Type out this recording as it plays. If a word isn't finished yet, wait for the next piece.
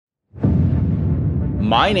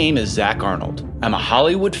My name is Zach Arnold. I'm a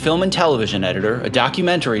Hollywood film and television editor, a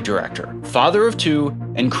documentary director, father of two,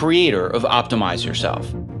 and creator of Optimize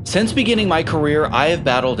Yourself. Since beginning my career, I have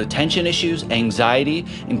battled attention issues, anxiety,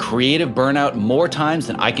 and creative burnout more times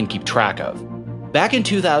than I can keep track of. Back in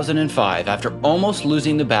 2005, after almost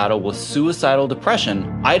losing the battle with suicidal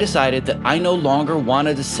depression, I decided that I no longer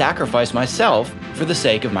wanted to sacrifice myself for the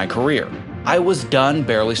sake of my career. I was done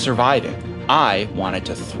barely surviving. I wanted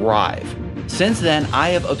to thrive. Since then, I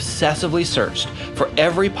have obsessively searched for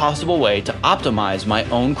every possible way to optimize my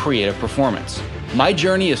own creative performance. My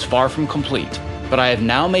journey is far from complete, but I have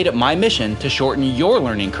now made it my mission to shorten your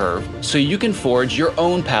learning curve so you can forge your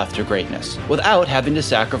own path to greatness without having to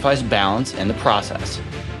sacrifice balance in the process.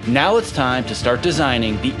 Now it's time to start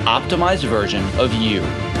designing the optimized version of you.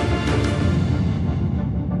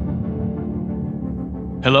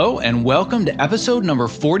 Hello, and welcome to episode number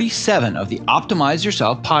 47 of the Optimize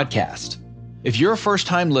Yourself podcast. If you're a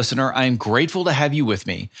first-time listener, I am grateful to have you with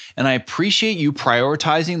me, and I appreciate you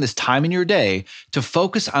prioritizing this time in your day to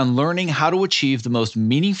focus on learning how to achieve the most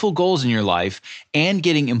meaningful goals in your life and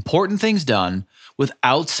getting important things done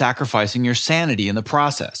without sacrificing your sanity in the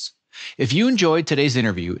process. If you enjoyed today's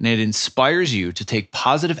interview and it inspires you to take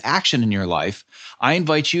positive action in your life, I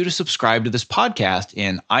invite you to subscribe to this podcast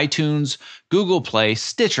in iTunes, Google Play,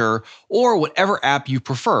 Stitcher, or whatever app you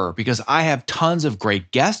prefer, because I have tons of great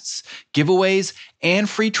guests, giveaways, and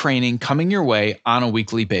free training coming your way on a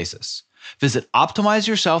weekly basis. Visit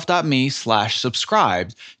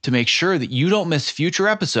optimizeyourself.me/subscribe to make sure that you don't miss future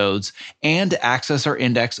episodes and to access our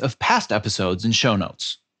index of past episodes and show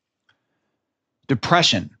notes.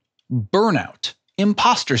 Depression, burnout,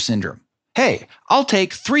 imposter syndrome. Hey, I'll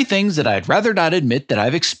take 3 things that I'd rather not admit that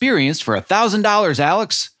I've experienced for $1,000,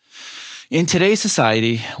 Alex. In today's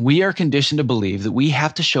society, we are conditioned to believe that we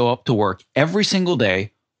have to show up to work every single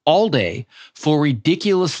day, all day, for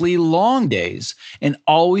ridiculously long days, and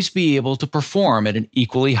always be able to perform at an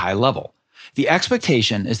equally high level. The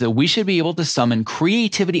expectation is that we should be able to summon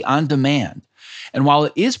creativity on demand. And while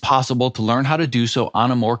it is possible to learn how to do so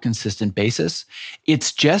on a more consistent basis,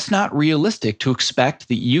 it's just not realistic to expect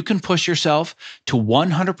that you can push yourself to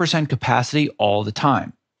 100% capacity all the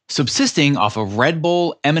time. Subsisting off of Red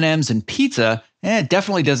Bull, M&Ms, and pizza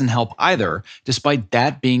definitely doesn't help either, despite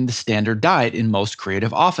that being the standard diet in most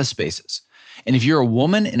creative office spaces. And if you're a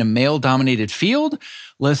woman in a male-dominated field,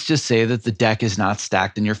 let's just say that the deck is not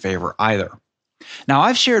stacked in your favor either. Now,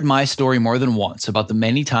 I've shared my story more than once about the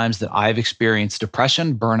many times that I've experienced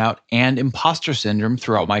depression, burnout, and imposter syndrome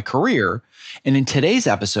throughout my career. And in today's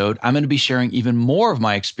episode, I'm going to be sharing even more of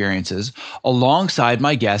my experiences alongside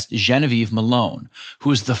my guest, Genevieve Malone,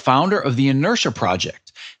 who is the founder of the Inertia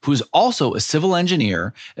Project, who is also a civil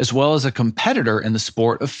engineer, as well as a competitor in the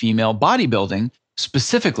sport of female bodybuilding,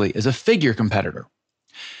 specifically as a figure competitor.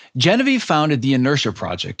 Genevieve founded the Inertia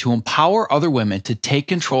Project to empower other women to take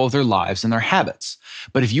control of their lives and their habits.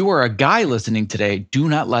 But if you are a guy listening today, do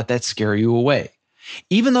not let that scare you away.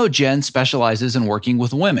 Even though Jen specializes in working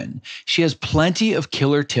with women, she has plenty of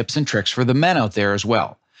killer tips and tricks for the men out there as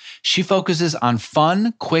well. She focuses on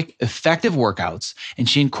fun, quick, effective workouts, and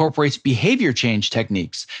she incorporates behavior change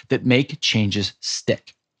techniques that make changes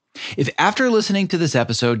stick. If after listening to this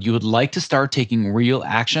episode you would like to start taking real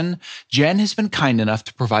action, Jen has been kind enough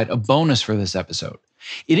to provide a bonus for this episode.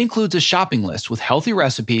 It includes a shopping list with healthy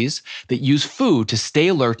recipes that use food to stay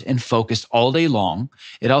alert and focused all day long.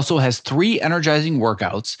 It also has 3 energizing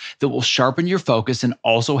workouts that will sharpen your focus and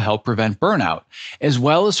also help prevent burnout, as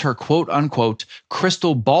well as her quote-unquote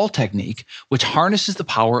crystal ball technique, which harnesses the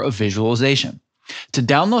power of visualization. To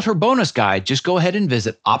download her bonus guide, just go ahead and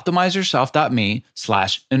visit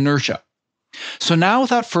optimizeyourself.me/inertia. So now,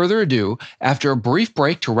 without further ado, after a brief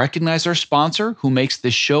break to recognize our sponsor who makes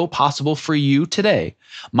this show possible for you today,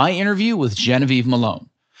 my interview with Genevieve Malone.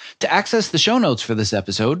 To access the show notes for this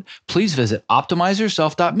episode, please visit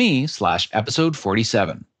optimizeyourself.me/episode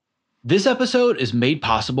 47. This episode is made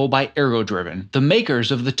possible by ErgoDriven, the makers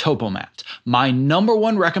of the TopoMat, my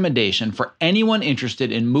 #1 recommendation for anyone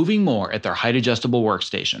interested in moving more at their height-adjustable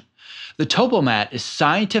workstation. The TopoMat is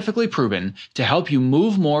scientifically proven to help you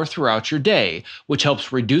move more throughout your day, which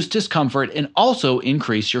helps reduce discomfort and also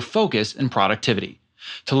increase your focus and productivity.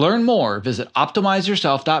 To learn more, visit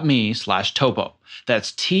optimizeyourself.me/topo.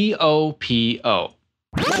 That's TOPO.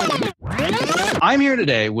 I'm here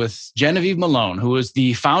today with Genevieve Malone, who is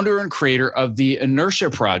the founder and creator of the Inertia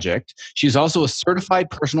Project. She's also a certified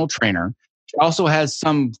personal trainer. She also has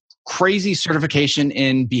some crazy certification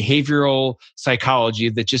in behavioral psychology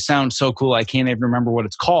that just sounds so cool. I can't even remember what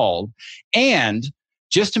it's called. And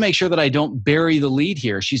just to make sure that I don't bury the lead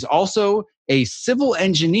here, she's also a civil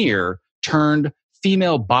engineer turned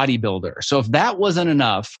female bodybuilder. So if that wasn't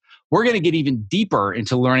enough, we're going to get even deeper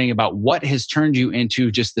into learning about what has turned you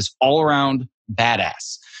into just this all-around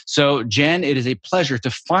badass. So Jen, it is a pleasure to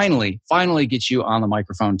finally get you on the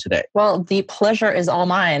microphone today. Well, the pleasure is all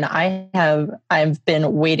mine. I've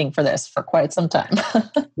been waiting for this for quite some time.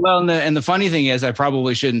 Well, and the funny thing is, I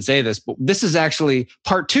probably shouldn't say this, but this is actually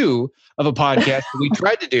part 2 of a podcast that we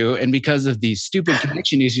tried to do. And because of these stupid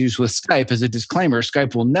connection issues with Skype, as a disclaimer,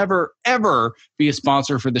 Skype will never, ever be a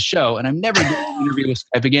sponsor for the show. And I'm never doing an interview with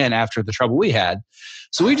Skype again after the trouble we had.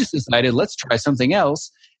 So we just decided, let's try something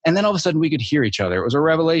else. And then all of a sudden we could hear each other. It was a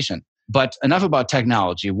revelation. But enough about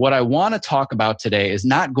technology. What I want to talk about today is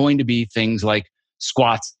not going to be things like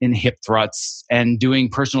squats and hip thrusts and doing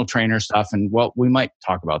personal trainer stuff. And well, we might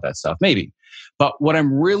talk about that stuff, maybe. But what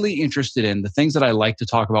I'm really interested in, the things that I like to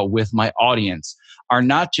talk about with my audience, are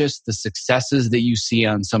not just the successes that you see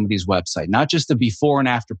on somebody's website, not just the before and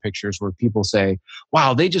after pictures where people say,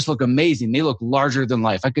 wow, they just look amazing. They look larger than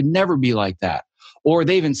life. I could never be like that. Or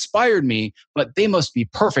they've inspired me, but they must be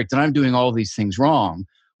perfect and I'm doing all these things wrong.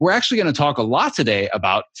 We're actually going to talk a lot today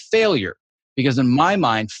about failure, because in my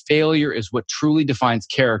mind, failure is what truly defines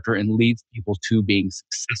character and leads people to being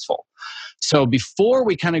successful. So before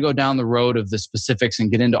we kind of go down the road of the specifics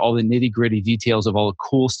and get into all the nitty-gritty details of all the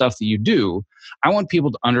cool stuff that you do, I want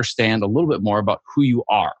people to understand a little bit more about who you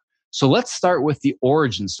are. So let's start with the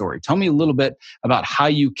origin story. Tell me a little bit about how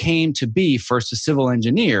you came to be first a civil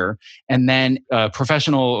engineer and then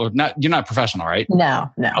professional, or not, you're not professional, right? No.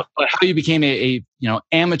 But how you became a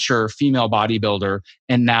amateur female bodybuilder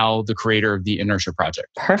and now the creator of the Inertia Project.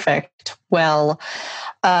 Perfect. Well,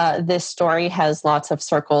 this story has lots of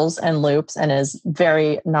circles and loops and is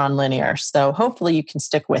very nonlinear. So hopefully you can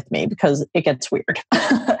stick with me because it gets weird.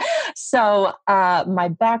 So my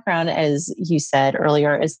background, as you said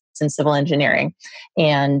earlier, is in civil engineering.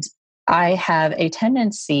 And I have a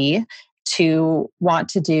tendency to want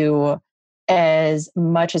to do as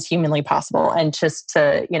much as humanly possible and just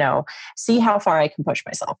to, see how far I can push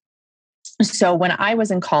myself. So when I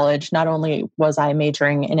was in college, not only was I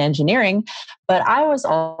majoring in engineering, but I was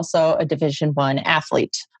also a Division I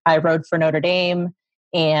athlete. I rowed for Notre Dame,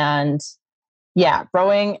 and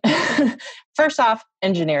rowing. First off,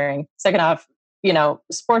 engineering. Second off,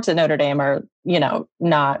 sports at Notre Dame are,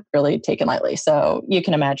 not really taken lightly. So you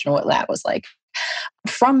can imagine what that was like.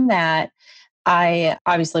 From that, I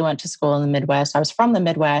obviously went to school in the Midwest. I was from the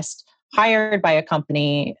Midwest, hired by a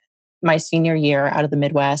company my senior year out of the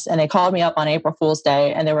Midwest. And they called me up on April Fool's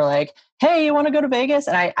Day and they were like, hey, you want to go to Vegas?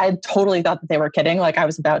 And I totally thought that they were kidding. Like I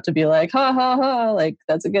was about to be like, ha, ha, ha, like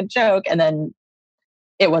that's a good joke. And then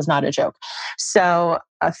it was not a joke. So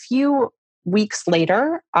a few weeks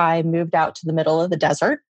later, I moved out to the middle of the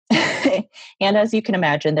desert. And as you can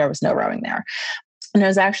imagine, there was no rowing there. And it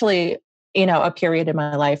was actually, a period in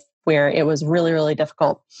my life where it was really, really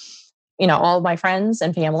difficult. All of my friends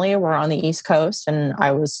and family were on the East Coast and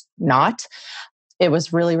I was not. It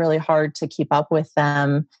was really, really hard to keep up with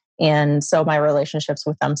them. And so my relationships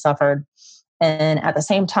with them suffered. And at the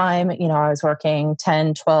same time, I was working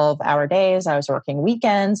 10, 12-hour days. I was working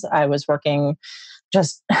weekends. I was working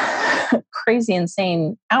just crazy,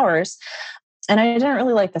 insane hours. And I didn't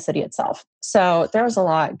really like the city itself. So there was a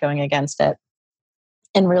lot going against it.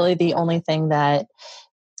 And really the only thing that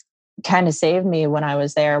kind of saved me when I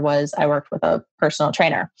was there was I worked with a personal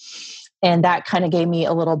trainer. And that kind of gave me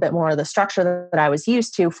a little bit more of the structure that I was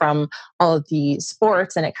used to from all of the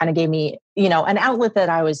sports. And it kind of gave me, an outlet that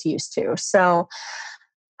I was used to. So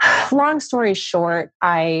long story short,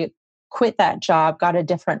 I quit that job, got a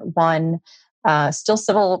different one, still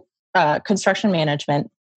civil construction management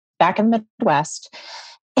back in the Midwest.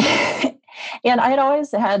 And I had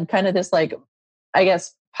always had kind of this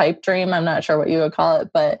pipe dream. I'm not sure what you would call it,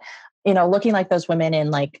 but looking like those women in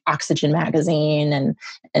like Oxygen magazine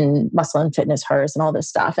and Muscle and Fitness Hers and all this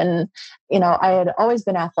stuff. And, I had always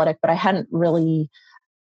been athletic, but I hadn't really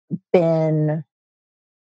been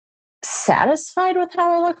satisfied with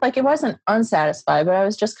how I looked. Like it wasn't unsatisfied, but I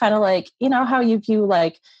was just kind of like, how you view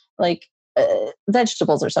like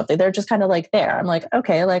vegetables or something. They're just kind of like there. I'm like,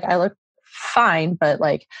 okay, like I look fine, but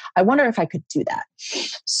like, I wonder if I could do that.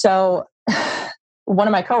 So one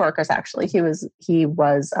of my coworkers, actually, he was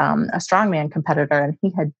a strongman competitor and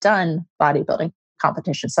he had done bodybuilding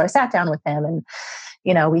competitions. So I sat down with him and,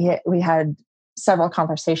 we had several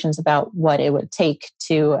conversations about what it would take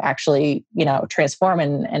to actually, transform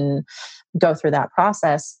and go through that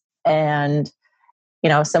process. And,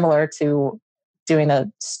 similar to doing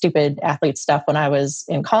the stupid athlete stuff when I was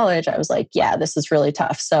in college, I was like, yeah, this is really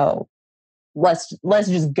tough. So let's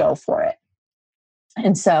just go for it.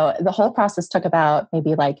 And so the whole process took about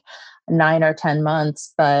maybe like 9 or 10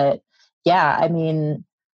 months. But yeah, I mean,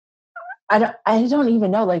 I don't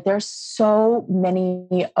even know. Like there's so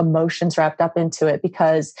many emotions wrapped up into it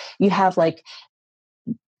because you have like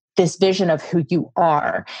this vision of who you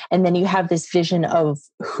are, and then you have this vision of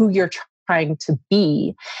who you're trying to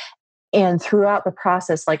be. And throughout the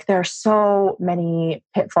process, like there are so many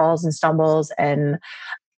pitfalls and stumbles and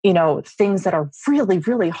things that are really,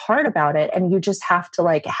 really hard about it. And you just have to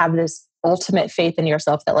like have this ultimate faith in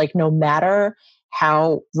yourself that like no matter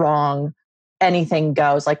how wrong anything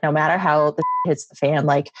goes, like no matter how the hits the fan,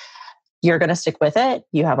 like you're going to stick with it.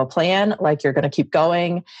 You have a plan, like you're going to keep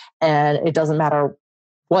going, and it doesn't matter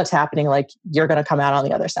what's happening, like you're going to come out on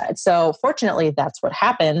the other side. So fortunately that's what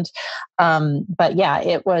happened. But yeah,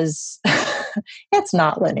 it was it's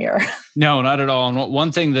not linear. No, not at all. And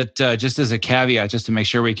one thing that just as a caveat, just to make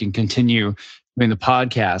sure we can continue doing the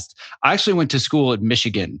podcast, I actually went to school at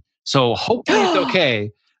Michigan. So hopefully it's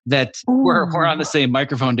okay that we're on the same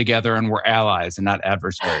microphone together and we're allies and not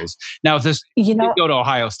adversaries. Now, if this did go to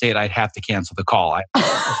Ohio State, I'd have to cancel the call.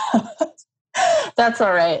 That's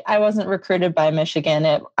all right. I wasn't recruited by Michigan.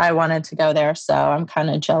 I wanted to go there, so I'm kind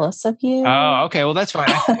of jealous of you. Oh, okay. Well, that's fine.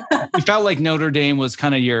 You felt like Notre Dame was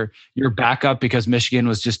kind of your backup because Michigan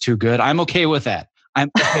was just too good. I'm okay with that.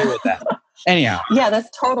 Anyhow. Yeah, that's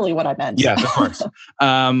totally what I meant. Yes, of course.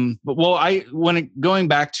 Going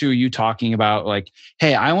back to you talking about like,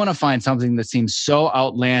 hey, I want to find something that seems so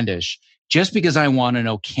outlandish just because I want to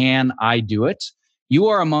know, can I do it? You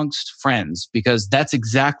are amongst friends because that's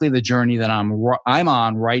exactly the journey that I'm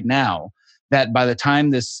on right now. That by the time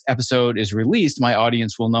this episode is released, my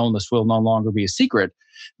audience will know, and this will no longer be a secret,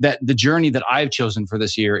 that the journey that I've chosen for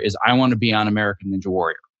this year is I want to be on American Ninja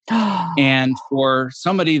Warrior. And for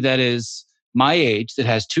somebody that is my age, that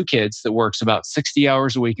has 2 kids, that works about 60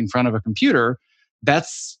 hours a week in front of a computer,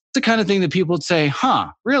 that's the kind of thing that people would say,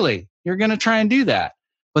 huh, really? You're going to try and do that?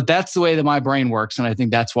 But that's the way that my brain works. And I think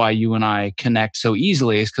that's why you and I connect so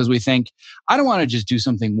easily, is because we think, I don't want to just do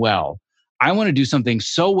something well. I want to do something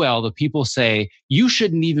so well that people say, you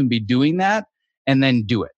shouldn't even be doing that, and then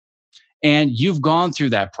do it. And you've gone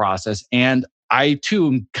through that process. And I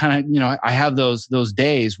too kind of, I have those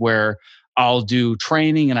days where I'll do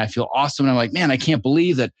training and I feel awesome. And I'm like, man, I can't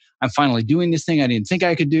believe that I'm finally doing this thing I didn't think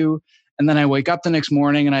I could do. And then I wake up the next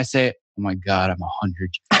morning and I say, oh my God, I'm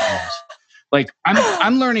 100 years old. Like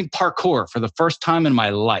I'm learning parkour for the first time in my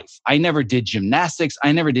life. I never did gymnastics.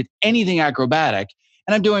 I never did anything acrobatic,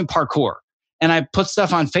 and I'm doing parkour. And I put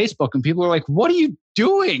stuff on Facebook and people are like, what are you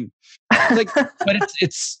doing? Like, but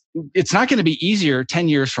it's not going to be easier 10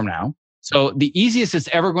 years from now. So the easiest it's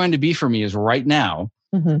ever going to be for me is right now.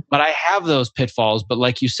 Mm-hmm. But I have those pitfalls. But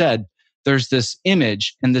like you said, there's this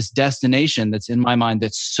image and this destination that's in my mind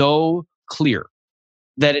that's so clear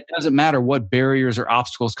that it doesn't matter what barriers or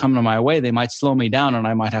obstacles come to my way. They might slow me down and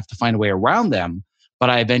I might have to find a way around them,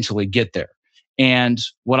 but I eventually get there. And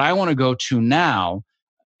what I want to go to now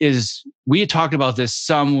is, we had talked about this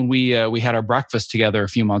some when we had our breakfast together a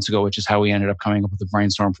few months ago, which is how we ended up coming up with the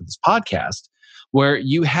brainstorm for this podcast, where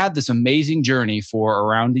you had this amazing journey for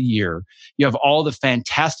around a year. You have all the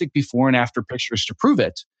fantastic before and after pictures to prove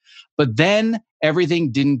it. But then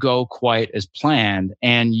everything didn't go quite as planned.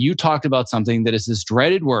 And you talked about something that is this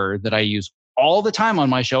dreaded word that I use all the time on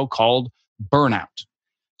my show called burnout.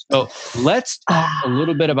 So let's talk a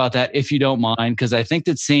little bit about that, if you don't mind, because I think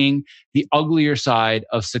that seeing the uglier side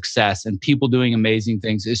of success and people doing amazing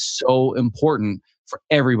things is so important for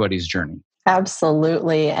everybody's journey.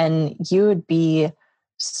 Absolutely. And you would be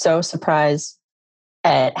so surprised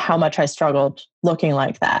at how much I struggled looking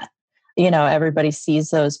like that. Everybody sees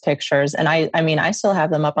those pictures, and I mean, I still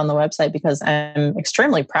have them up on the website because I'm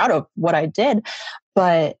extremely proud of what I did.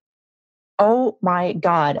 But oh my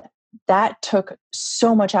God, that took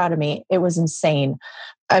so much out of me. It was insane.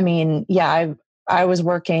 I mean, yeah, I was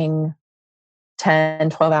working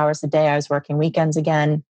 10, 12 hours a day. I was working weekends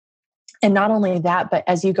again. And not only that, but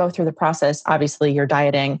as you go through the process, obviously you're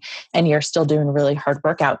dieting and you're still doing really hard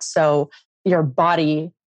workouts. So your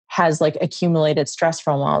body has like accumulated stress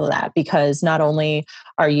from all of that, because not only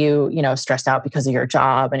are you, stressed out because of your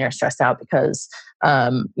job, and you're stressed out because,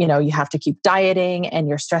 you have to keep dieting, and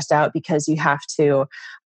you're stressed out because you have to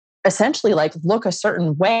essentially like look a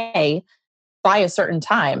certain way by a certain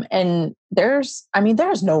time. And there's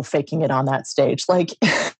no faking it on that stage. Like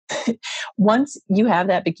once you have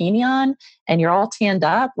that bikini on and you're all tanned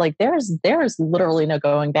up, like there's literally no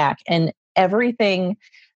going back. And everything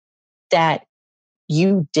that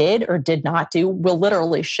you did or did not do will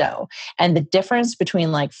literally show. And the difference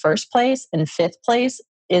between like first place and fifth place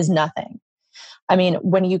is nothing. I mean,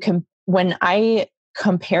 when I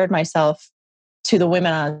compared myself to the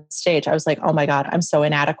women on stage, I was like, oh my God, I'm so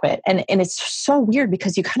inadequate. And it's so weird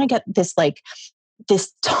because you kind of get this like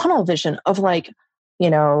this tunnel vision of like,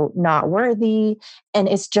 not worthy. And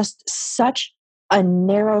it's just such a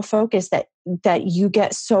narrow focus that you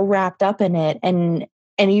get so wrapped up in it, and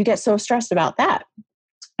you get so stressed about that.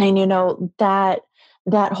 And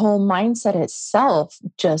that whole mindset itself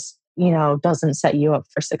just, doesn't set you up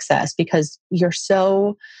for success because you're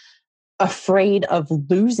so afraid of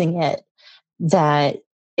losing it that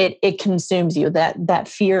it consumes you. That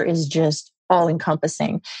fear is just all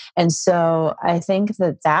encompassing. And so I think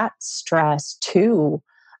that stress too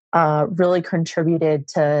really contributed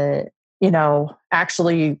to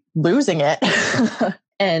actually losing it.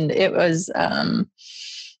 And it was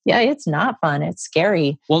yeah, it's not fun. It's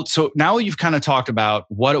scary. Well, so now you've kind of talked about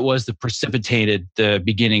what it was that precipitated the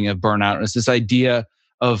beginning of burnout. It's this idea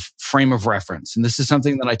of frame of reference. And this is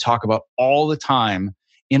something that I talk about all the time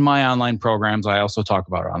in my online programs. I also talk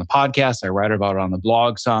about it on the podcast. I write about it on the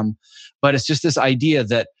blog some. But it's just this idea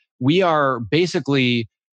that we are basically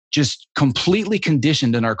just completely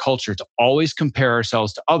conditioned in our culture to always compare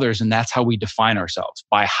ourselves to others. And that's how we define ourselves,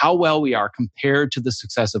 by how well we are compared to the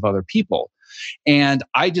success of other people. And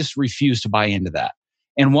I just refuse to buy into that.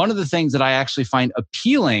 And one of the things that I actually find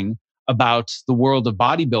appealing about the world of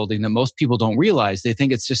bodybuilding that most people don't realize, they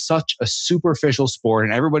think it's just such a superficial sport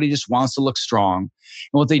and everybody just wants to look strong.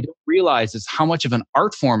 And what they don't realize is how much of an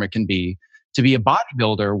art form it can be to be a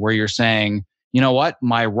bodybuilder, where you're saying, you know what,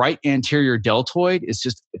 my right anterior deltoid is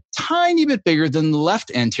just a tiny bit bigger than the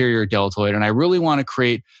left anterior deltoid. And I really want to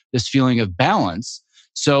create this feeling of balance.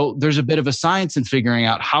 So there's a bit of a science in figuring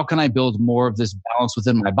out how can I build more of this balance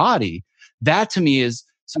within my body. That to me is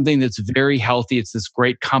something that's very healthy. It's this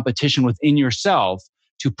great competition within yourself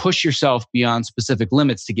to push yourself beyond specific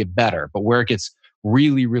limits to get better. But where it gets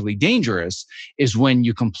really, really dangerous is when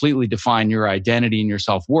you completely define your identity and your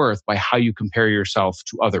self-worth by how you compare yourself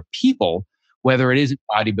to other people, whether it is in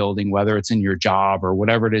bodybuilding, whether it's in your job or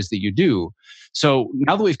whatever it is that you do. So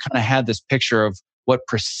now that we've kind of had this picture of what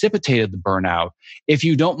precipitated the burnout, if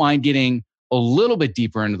you don't mind getting a little bit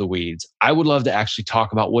deeper into the weeds, I would love to actually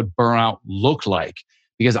talk about what burnout looked like.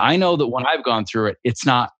 Because I know that when I've gone through it, it's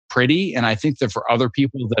not pretty. And I think that for other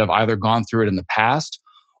people that have either gone through it in the past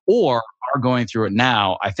or are going through it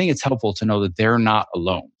now, I think it's helpful to know that they're not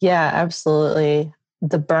alone. Yeah, absolutely.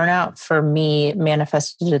 The burnout for me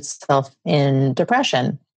manifested itself in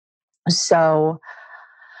depression. So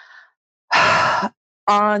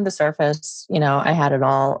on the surface, I had it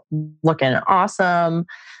all looking awesome.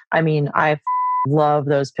 I mean, I love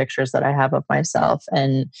those pictures that I have of myself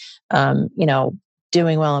and,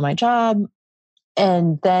 doing well in my job.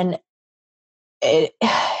 And then it,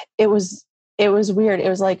 it was, it was weird. It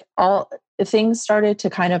was like all things started to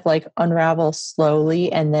kind of like unravel slowly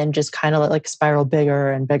and then just kind of like spiral bigger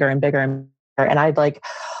and bigger and bigger and bigger. And I'd like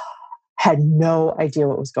had no idea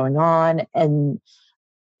what was going on. And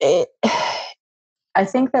it, I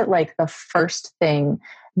think that like the first thing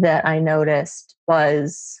that I noticed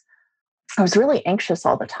was I was really anxious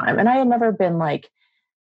all the time. And I had never been like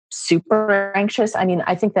super anxious. I mean,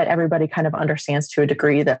 I think that everybody kind of understands to a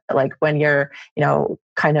degree that like when you're,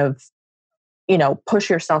 kind of, push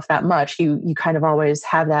yourself that much, you kind of always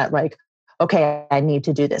have that like, okay, I need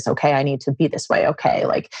to do this. Okay, I need to be this way. Okay,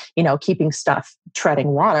 like, keeping stuff treading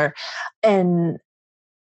water. And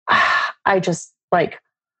I just like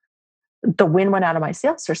the wind went out of my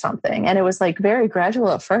sails or something. And it was like very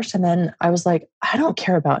gradual at first. And then I was like, I don't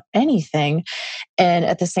care about anything. And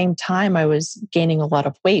at the same time, I was gaining a lot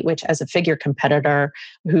of weight, which as a figure competitor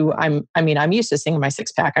who I'm used to seeing my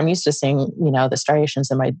six pack. I'm used to seeing, the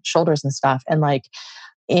striations in my shoulders and stuff. And like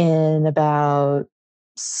in about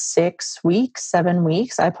 7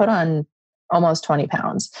 weeks, I put on almost 20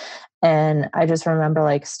 pounds. And I just remember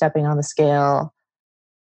like stepping on the scale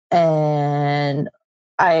and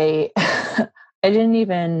I I didn't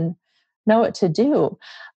even know what to do.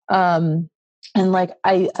 And like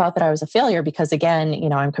I thought that I was a failure because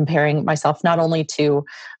again, I'm comparing myself not only to,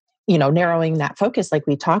 narrowing that focus like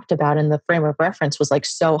we talked about and the frame of reference was like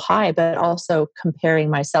so high, but also comparing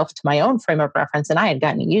myself to my own frame of reference. And I had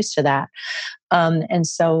gotten used to that. And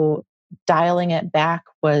so dialing it back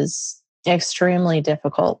was extremely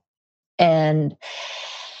difficult. And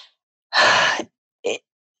it,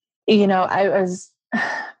 I was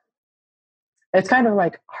it's kind of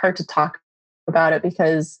like hard to talk about it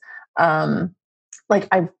because like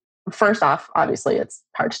I first off obviously it's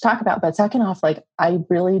hard to talk about, but second off like I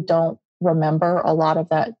really don't remember a lot of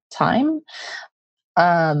that time.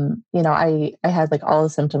 I had like all the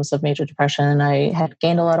symptoms of major depression. I had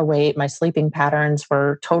gained a lot of weight, my sleeping patterns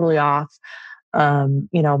were totally off.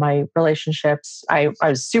 My relationships, I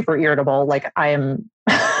was super irritable. Like I am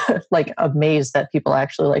like amazed that people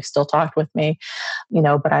actually like still talked with me,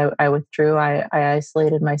 but I withdrew. I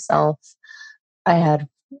isolated myself. I had,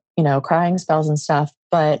 crying spells and stuff.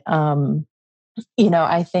 But,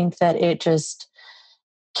 I think that it just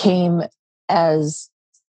came as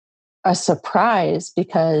a surprise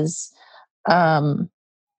because, um,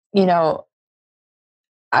 you know,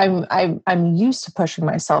 I'm used to pushing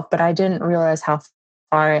myself, but I didn't realize how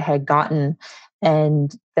far I had gotten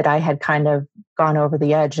and that I had kind of gone over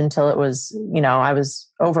the edge until it was, I was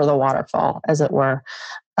over the waterfall, as it were.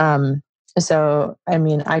 Um, so I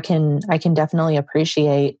mean, I can definitely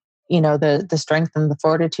appreciate, the strength and the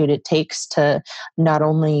fortitude it takes to not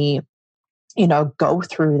only, go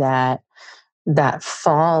through that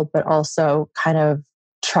fall, but also kind of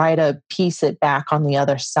try to piece it back on the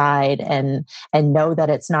other side and know that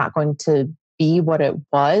it's not going to be what it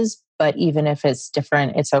was, but even if it's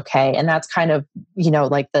different, it's okay. And that's kind of,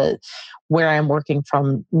 like the where I'm working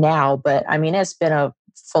from now. But I mean, it's been a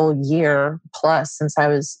full year plus since I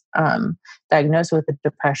was diagnosed with the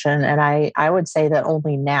depression. And I would say that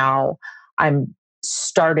only now I'm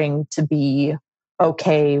starting to be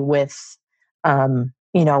okay with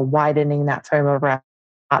widening that frame of reference,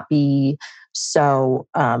 not be so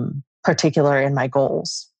particular in my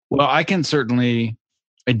goals. Well, I can certainly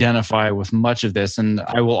identify with much of this. And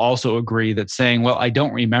I will also agree that saying, well, I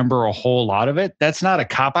don't remember a whole lot of it, that's not a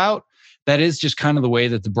cop out. That is just kind of the way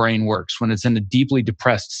that the brain works. When it's in a deeply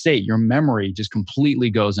depressed state, your memory just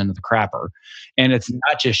completely goes into the crapper. And it's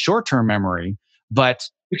not just short term memory, but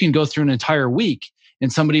you can go through an entire week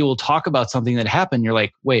and somebody will talk about something that happened. You're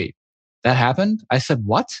like, wait, that happened? I said,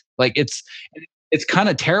 what? Like it's kind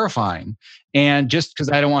of terrifying. And just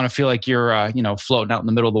because I don't want to feel like you're, floating out in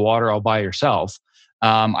the middle of the water all by yourself,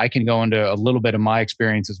 I can go into a little bit of my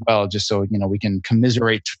experience as well, just so we can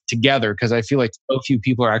commiserate together. Because I feel like so few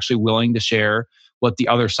people are actually willing to share what the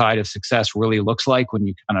other side of success really looks like when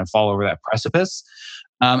you kind of fall over that precipice.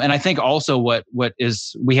 And I think also what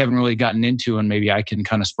is we haven't really gotten into, and maybe I can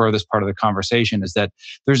kind of spur this part of the conversation, is that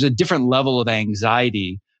there's a different level of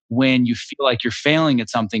anxiety when you feel like you're failing at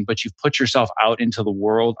something, but you've put yourself out into the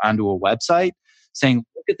world onto a website saying,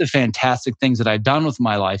 look at the fantastic things that I've done with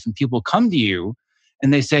my life. And people come to you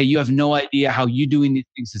and they say, you have no idea how you doing these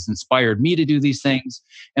things has inspired me to do these things.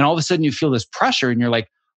 And all of a sudden you feel this pressure and you're like,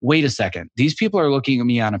 wait a second, these people are looking at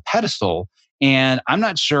me on a pedestal and I'm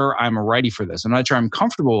not sure I'm ready for this. I'm not sure I'm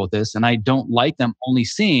comfortable with this. And I don't like them only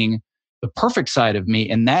seeing the perfect side of me.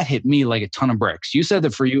 And that hit me like a ton of bricks. You said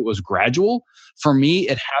that for you, it was gradual. For me,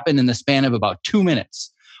 it happened in the span of about 2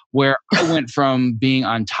 minutes where I went from being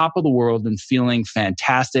on top of the world and feeling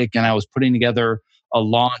fantastic. And I was putting together a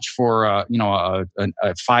launch for a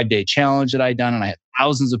 5-day challenge that I'd done. And I had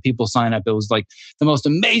thousands of people sign up. It was like the most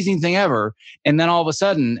amazing thing ever. And then all of a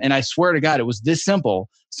sudden, and I swear to God, it was this simple.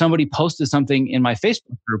 Somebody posted something in my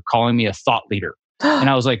Facebook group calling me a thought leader. And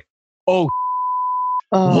I was like, oh,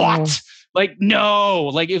 what? Like, no,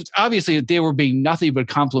 like it's obviously they were being nothing but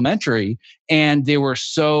complimentary and they were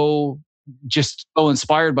just so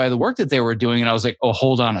inspired by the work that they were doing. And I was like, oh,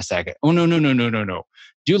 hold on a second. Oh, no, no, no, no, no, no.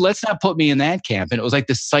 Dude, let's not put me in that camp. And it was like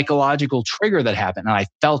this psychological trigger that happened. And I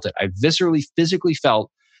felt it. I viscerally, physically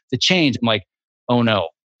felt the change. I'm like, oh no,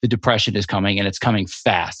 the depression is coming and it's coming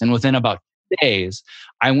fast. And within about days,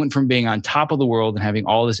 I went from being on top of the world and having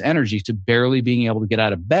all this energy to barely being able to get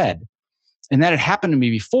out of bed. And that had happened to me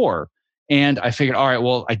before. And I figured, all right,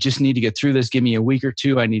 well, I just need to get through this. Give me a week or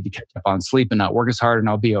two. I need to catch up on sleep and not work as hard and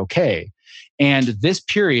I'll be okay. And this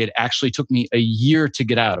period actually took me a year to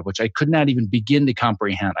get out of, which I could not even begin to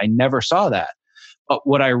comprehend. I never saw that. But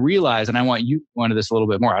what I realized, and I want you to go into this a little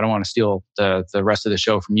bit more. I don't want to steal the rest of the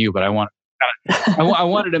show from you, but I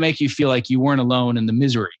wanted to make you feel like you weren't alone in the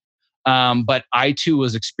misery. But I too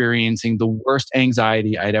was experiencing the worst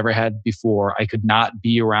anxiety I'd ever had before. I could not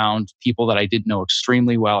be around people that I didn't know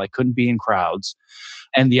extremely well. I couldn't be in crowds.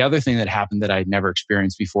 And the other thing that happened that I'd never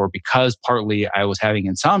experienced before, because partly I was having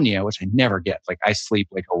insomnia, which I never get. Like I sleep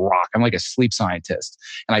like a rock. I'm like a sleep scientist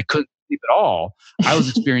and I couldn't sleep at all. I was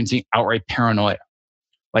experiencing outright paranoia.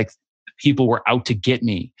 Like people were out to get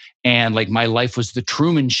me. And like my life was the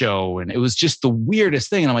Truman Show. And it was just the weirdest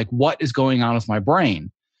thing. And I'm like, what is going on with my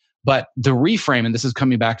brain? But the reframe, and this is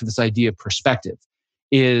coming back to this idea of perspective,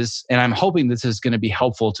 is, and I'm hoping this is going to be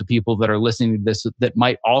helpful to people that are listening to this that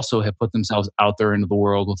might also have put themselves out there into the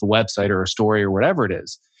world with a website or a story or whatever it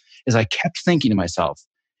is I kept thinking to myself,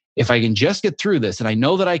 if I can just get through this, and I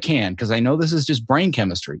know that I can, because I know this is just brain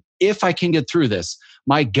chemistry. If I can get through this,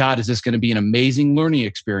 my God, is this going to be an amazing learning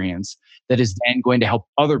experience that is then going to help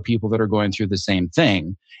other people that are going through the same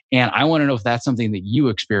thing. And I want to know if that's something that you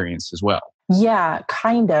experienced as well. Yeah,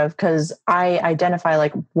 kind of, because I identify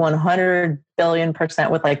like 100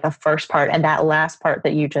 billion% with like the first part, and that last part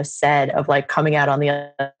that you just said of like coming out on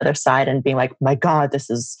the other side and being like, my God, this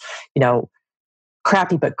is,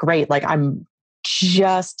 crappy, but great. Like I'm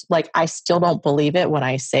just like, I still don't believe it when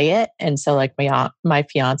I say it. And so like my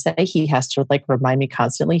fiance, he has to like remind me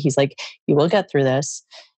constantly. He's like, you will get through this.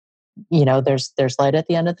 There's light at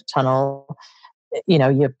the end of the tunnel. You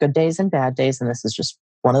have good days and bad days, and this is just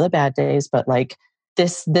one of the bad days, but like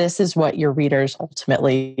this is what your readers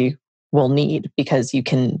ultimately will need, because you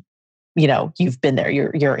can, you've been there,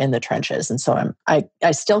 you're in the trenches. And so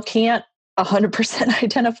I still can't 100%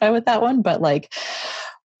 identify with that one, but like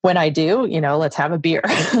when I do, let's have a beer.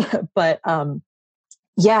 But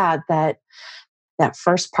yeah, that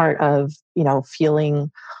first part of,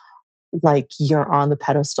 feeling like you're on the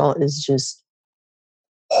pedestal is just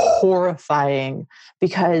horrifying,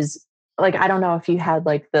 because like I don't know if you had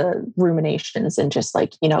like the ruminations and just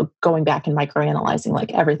like going back and microanalyzing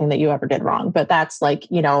like everything that you ever did wrong, but that's like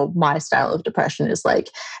my style of depression is like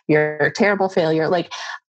you're a terrible failure. Like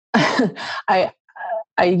I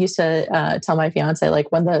I used to tell my fiance,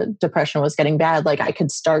 like when the depression was getting bad, like I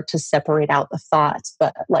could start to separate out the thoughts.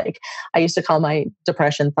 But like I used to call my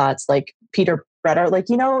depression thoughts like Peter Bretter, like,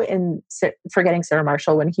 in Forgetting Sarah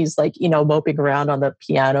Marshall, when he's like, moping around on the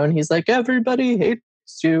piano and he's like, everybody hates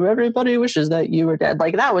you, everybody wishes that you were dead.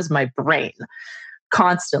 Like that was my brain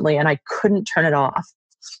constantly, and I couldn't turn it off.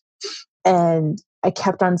 And I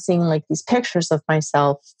kept on seeing like these pictures of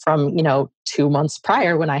myself from, 2 months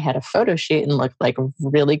prior when I had a photo shoot and looked like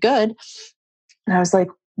really good. And I was like,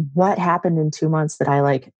 what happened in 2 months that I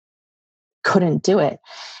like couldn't do it?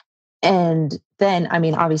 And then, I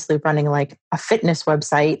mean, obviously running like a fitness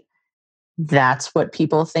website, that's what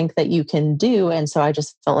people think that you can do. And so I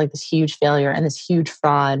just felt like this huge failure and this huge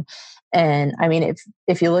fraud. And I mean,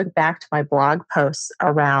 if you look back to my blog posts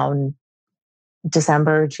around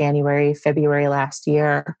December, January, February last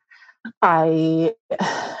year, I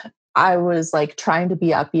I was like trying to be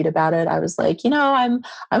upbeat about it. I was like, I'm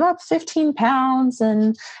up 15 pounds,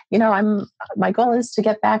 and my goal is to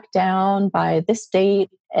get back down by this date,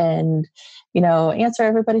 and answer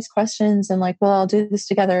everybody's questions, and like, well, I'll do this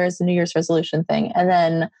together as a New Year's resolution thing. And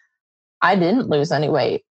then I didn't lose any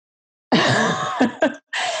weight.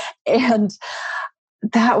 And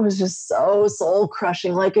that was just so soul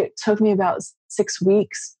crushing. Like it took me about 6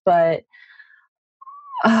 weeks, but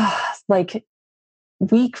like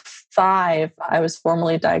week 5, I was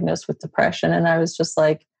formally diagnosed with depression, and I was just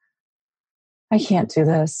like, I can't do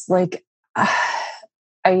this. Like,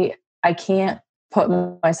 I can't put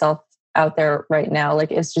myself out there right now.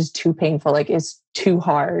 Like, it's just too painful. Like, it's too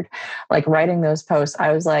hard. Like writing those posts,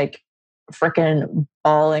 I was like freaking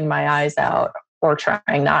bawling my eyes out, or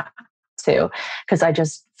trying not to, because I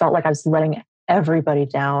just felt like I was letting everybody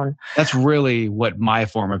down. That's really what my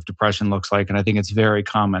form of depression looks like. And I think it's very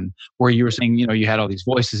common, where you were saying, you had all these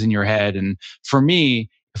voices in your head. And for me,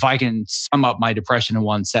 if I can sum up my depression in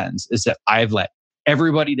one sentence, is that I've let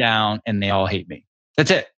everybody down and they all hate me.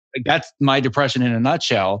 That's it. Like, that's my depression in a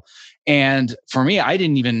nutshell. And for me, I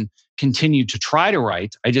didn't even continue to try to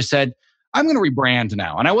write. I just said, I'm going to rebrand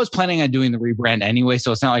now. And I was planning on doing the rebrand anyway.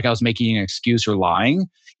 So it's not like I was making an excuse or lying.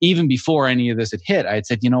 Even before any of this had hit, I had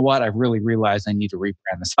said, you know what? I've really realized I need to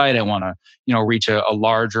rebrand the site. I want to, reach a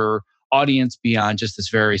larger audience beyond just this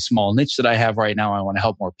very small niche that I have right now. I want to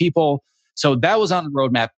help more people. So that was on the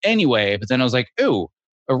roadmap anyway. But then I was like, ooh,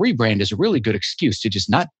 a rebrand is a really good excuse to just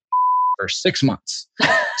not for 6 months.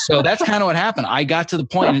 So that's kind of what happened. I got to the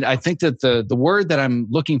point, and I think that the word that I'm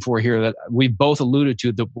looking for here, that we've both alluded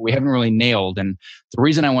to, that we haven't really nailed. And the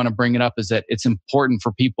reason I want to bring it up is that it's important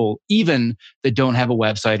for people, even that don't have a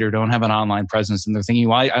website or don't have an online presence, and they're thinking,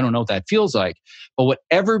 well, I don't know what that feels like. But what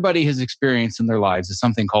everybody has experienced in their lives is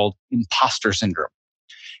something called imposter syndrome.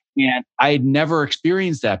 And I'd never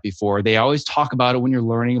experienced that before. They always talk about it when you're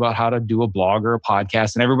learning about how to do a blog or a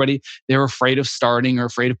podcast, and everybody, they're afraid of starting or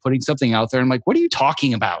afraid of putting something out there. I'm like, what are you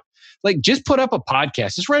talking about? Like, just put up a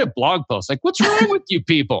podcast, just write a blog post. Like, what's wrong with you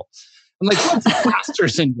people? I'm like, what's imposter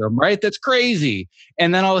syndrome, right? That's crazy.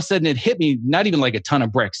 And then all of a sudden it hit me, not even like a ton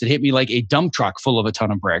of bricks. It hit me like a dump truck full of a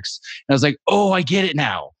ton of bricks. And I was like, oh, I get it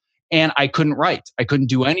now. And I couldn't write. I couldn't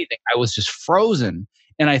do anything. I was just frozen.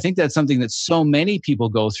 And I think that's something that so many people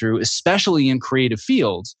go through, especially in creative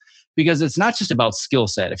fields, because it's not just about skill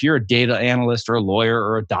set. If you're a data analyst or a lawyer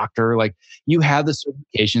or a doctor, like you have the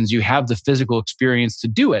certifications, you have the physical experience to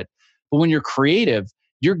do it. But when you're creative,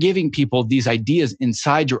 you're giving people these ideas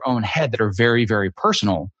inside your own head that are very, very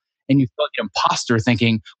personal. And you feel like an imposter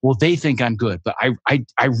thinking, well, they think I'm good, but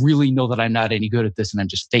I really know that I'm not any good at this and I'm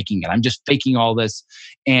just faking it. I'm just faking all this.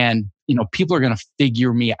 And, people are going to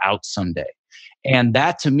figure me out someday. And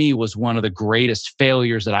that to me was one of the greatest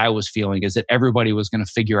failures that I was feeling, is that everybody was going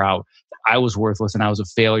to figure out that I was worthless and I was a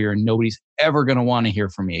failure and nobody's ever going to want to hear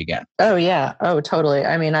from me again. Oh, yeah. Oh, totally.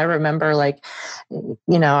 I mean, I remember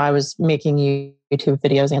I was making YouTube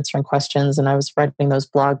videos answering questions and I was writing those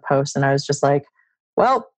blog posts and I was just like,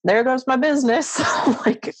 well, there goes my business.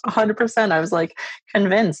 Like 100%. I was like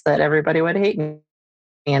convinced that everybody would hate me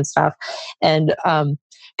and stuff. And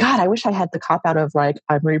God, I wish I had the cop out of like,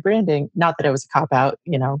 I'm rebranding. Not that it was a cop out,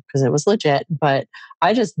 because it was legit, but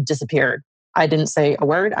I just disappeared. I didn't say a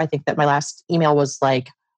word. I think that my last email was like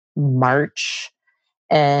March,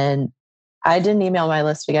 and I didn't email my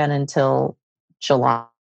list again until July,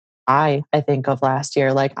 I think, of last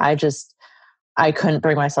year. Like I couldn't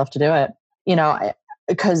bring myself to do it,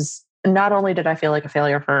 because not only did I feel like a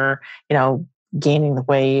failure for, gaining the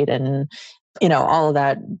weight and, all of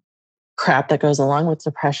that crap that goes along with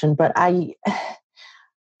depression, but I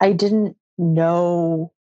didn't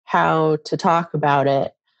know how to talk about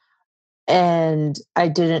it. And I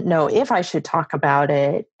didn't know if I should talk about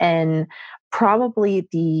it. And probably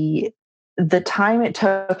the time it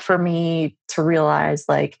took for me to realize,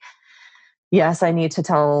 like, yes, I need to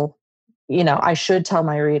tell, I should tell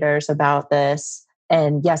my readers about this.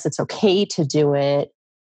 And yes, it's okay to do it.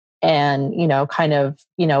 And, kind of,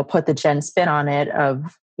 put the Jen spin on it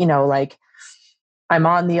of, like, I'm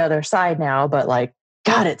on the other side now, but like,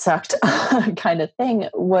 God, it sucked kind of thing,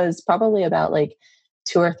 was probably about like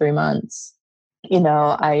 2 or 3 months.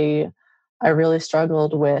 I really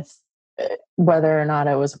struggled with whether or not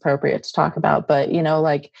it was appropriate to talk about. But,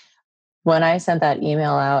 like when I sent that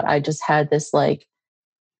email out, I just had this like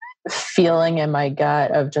feeling in my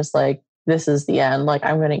gut of just like, this is the end. Like,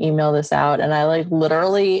 I'm going to email this out. And I like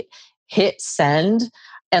literally hit send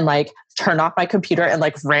and like turned off my computer and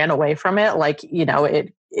like ran away from it. Like,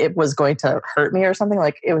 it was going to hurt me or something.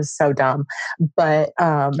 Like, it was so dumb. But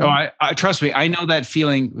Oh, I trust me. I know that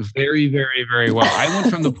feeling very, very, very well. I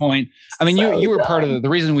went from the point. I mean, so you were part of dumb. the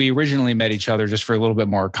reason we originally met each other. Just for a little bit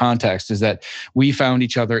more context, is that we found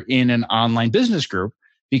each other in an online business group,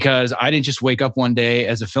 because I didn't just wake up one day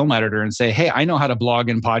as a film editor and say, "Hey, I know how to blog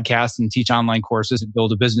and podcast and teach online courses and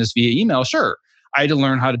build a business via email." Sure, I had to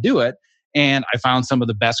learn how to do it, and I found some of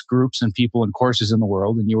the best groups and people and courses in the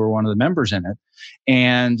world, and you were one of the members in it.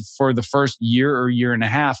 And for the first year or year and a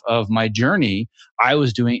half of my journey, I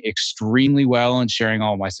was doing extremely well and sharing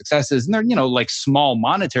all my successes. And they're, like small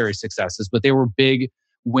monetary successes, but they were big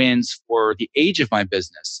wins for the age of my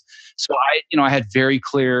business. So I had very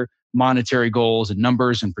clear monetary goals and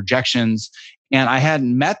numbers and projections, and I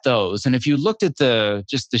hadn't met those. And if you looked at the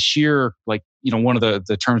sheer, like, one of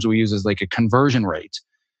the terms we use is like a conversion rate.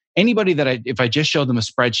 Anybody if I just showed them a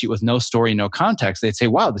spreadsheet with no story, no context, they'd say,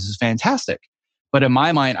 wow, this is fantastic. But in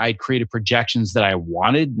my mind, I'd created projections that I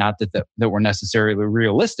wanted, not that were necessarily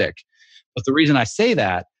realistic. But the reason I say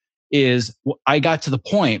that is I got to the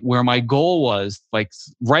point where my goal was like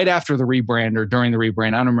right after the rebrand or during the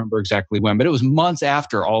rebrand. I don't remember exactly when, but it was months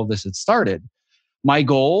after all of this had started. My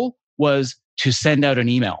goal was to send out an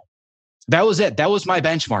email. That was it. That was my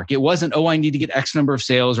benchmark. It wasn't, oh, I need to get X number of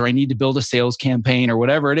sales or I need to build a sales campaign or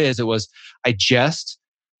whatever it is. It was, I just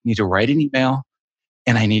need to write an email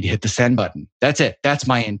and I need to hit the send button. That's it. That's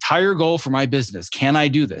my entire goal for my business. Can I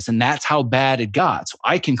do this? And that's how bad it got. So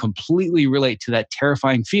I can completely relate to that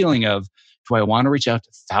terrifying feeling of, do I want to reach out to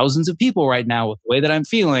thousands of people right now with the way that I'm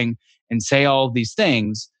feeling and say all of these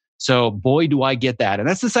things? So boy, do I get that. And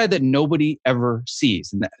that's the side that nobody ever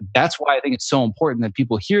sees. And that's why I think it's so important that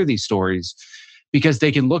people hear these stories, because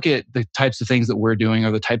they can look at the types of things that we're doing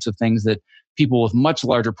or the types of things that people with much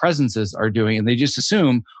larger presences are doing. And they just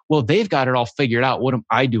assume, well, they've got it all figured out. What am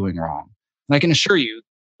I doing wrong? And I can assure you,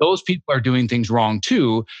 those people are doing things wrong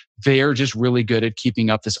too. They're just really good at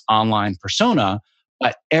keeping up this online persona.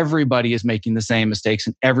 But everybody is making the same mistakes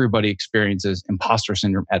and everybody experiences imposter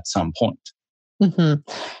syndrome at some point. Mm-hmm.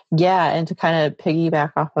 Yeah. And to kind of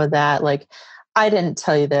piggyback off of that, like, I didn't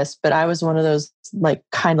tell you this, but I was one of those like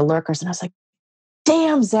kind of lurkers. And I was like,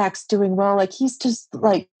 damn, Zach's doing well. Like, he's just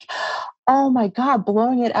like, oh my God,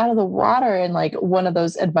 blowing it out of the water, and like one of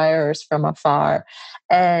those admirers from afar.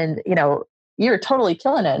 And, you're totally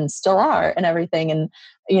killing it and still are and everything. And,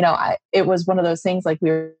 it was one of those things like we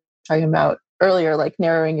were talking about earlier, like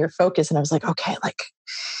narrowing your focus. And I was like, okay, like,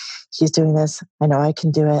 he's doing this. I know I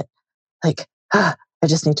can do it. Like, I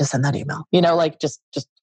just need to send that email, like just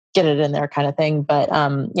get it in there kind of thing. But,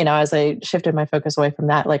 as I shifted my focus away from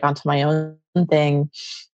that, like onto my own thing,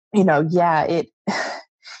 yeah,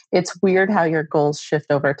 it's weird how your goals shift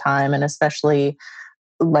over time. And especially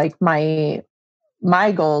like my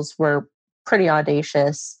goals were pretty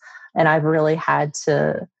audacious, and I've really had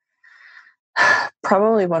to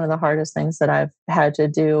probably one of the hardest things that I've had to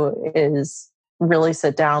do is really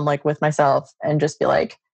sit down like with myself and just be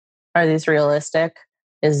like, are these realistic?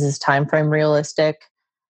 Is this time frame realistic?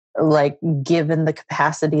 Like, given the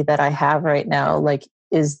capacity that I have right now, like,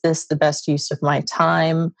 is this the best use of my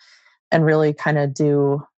time? And really kind of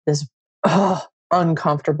do this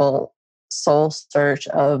uncomfortable soul search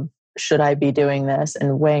of, should I be doing this,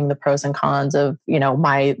 and weighing the pros and cons of,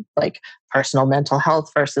 my like personal mental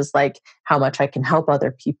health versus like how much I can help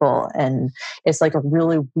other people. And it's like a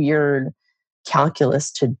really weird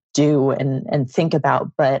calculus to do and think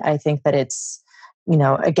about. But I think that it's,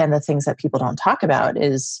 again, the things that people don't talk about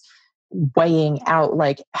is weighing out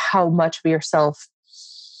like how much of yourself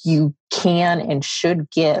you can and should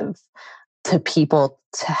give to people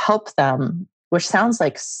to help them, which sounds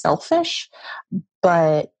like selfish.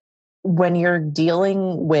 But when you're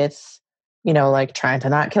dealing with, like trying to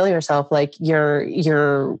not kill yourself, like you're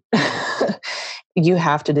you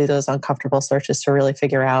have to do those uncomfortable searches to really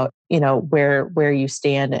figure out, where you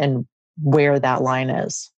stand and where that line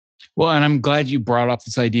is. Well, and I'm glad you brought up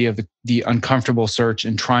this idea of the uncomfortable search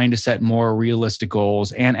and trying to set more realistic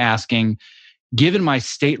goals and asking, given my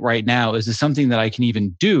state right now, is this something that I can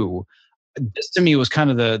even do? This to me was kind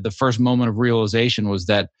of the first moment of realization, was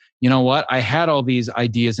that, you know what, I had all these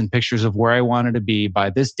ideas and pictures of where I wanted to be by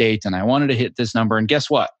this date, and I wanted to hit this number. And guess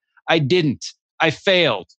what? I didn't. I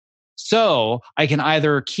failed. So I can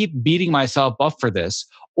either keep beating myself up for this,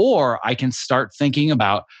 or I can start thinking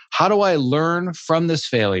about, how do I learn from this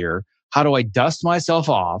failure? How do I dust myself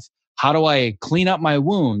off? How do I clean up my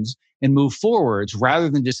wounds and move forwards, rather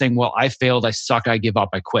than just saying, well, I failed, I suck, I give up,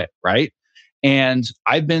 I quit, right? And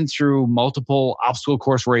I've been through multiple obstacle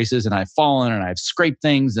course races, and I've fallen and I've scraped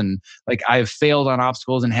things, and like I've failed on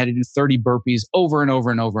obstacles and had to do 30 burpees over and over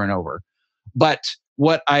and over and over. But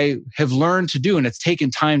what I have learned to do, and it's taken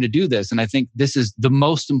time to do this, and I think this is the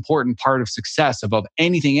most important part of success above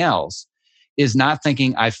anything else, is not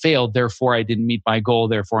thinking I failed, therefore I didn't meet my goal,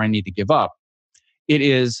 therefore I need to give up. It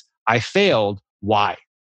is, I failed. Why?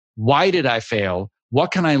 Why did I fail?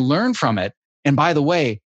 What can I learn from it? And by the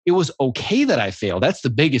way, it was okay that I failed. That's the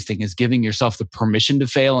biggest thing, is giving yourself the permission to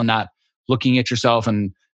fail and not looking at yourself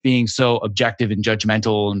and being so objective and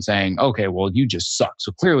judgmental and saying, okay, well, you just suck,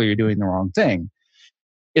 so clearly you're doing the wrong thing.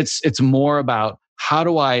 It's more about, how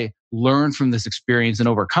do I learn from this experience and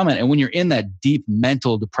overcome it? And when you're in that deep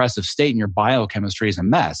mental depressive state and your biochemistry is a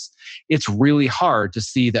mess, it's really hard to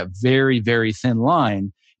see that very, very thin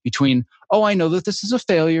line between, oh, I know that this is a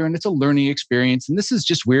failure and it's a learning experience and this is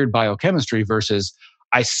just weird biochemistry, versus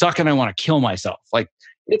I suck and I want to kill myself. Like,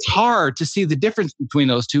 it's hard to see the difference between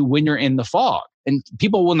those two when you're in the fog. And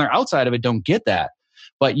people, when they're outside of it, don't get that.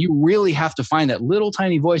 But you really have to find that little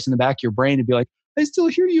tiny voice in the back of your brain and be like, I still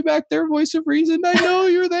hear you back there, voice of reason. I know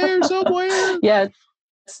you're there somewhere. Yeah,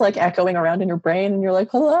 it's like echoing around in your brain, and you're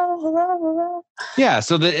like, hello, hello, hello. Yeah.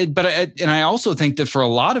 So and I also think that for a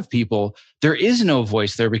lot of people, there is no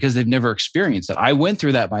voice there because they've never experienced it. I went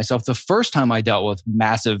through that myself. The first time I dealt with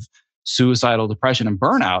massive suicidal depression and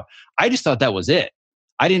burnout, I just thought that was it.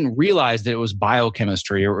 I didn't realize that it was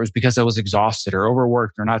biochemistry, or it was because I was exhausted or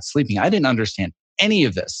overworked or not sleeping. I didn't understand any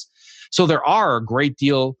of this. So there are a great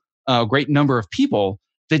number of people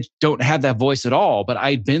that don't have that voice at all. But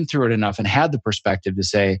I'd been through it enough and had the perspective to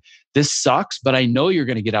say, this sucks, but I know you're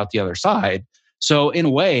going to get out the other side. So in a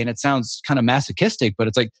way, and it sounds kind of masochistic, but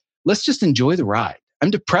it's like, let's just enjoy the ride.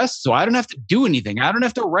 I'm depressed, so I don't have to do anything. I don't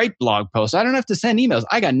have to write blog posts. I don't have to send emails.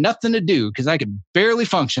 I got nothing to do because I can barely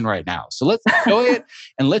function right now. So let's enjoy it,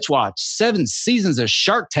 and let's watch 7 seasons of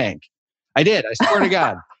Shark Tank. I did. I swear to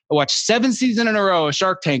God. I watched 7 seasons in a row of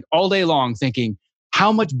Shark Tank all day long, thinking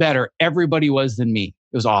how much better everybody was than me.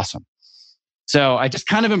 It was awesome. So I just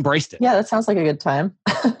kind of embraced it. Yeah, that sounds like a good time.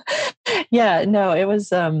 Yeah, no, it was,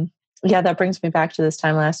 yeah, that brings me back to this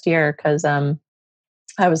time last year, because I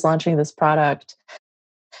was launching this product,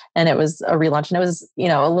 and it was a relaunch, and it was,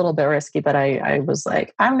 a little bit risky, but I was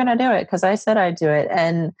like, I'm going to do it because I said I'd do it.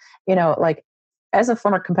 And, like, as a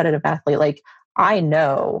former competitive athlete, like, I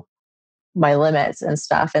know my limits and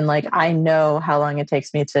stuff. And like, I know how long it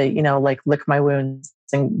takes me to, like, lick my wounds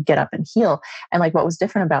and get up and heal. And like, what was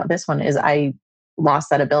different about this one is I lost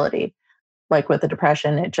that ability. Like with the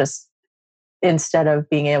depression, it just, instead of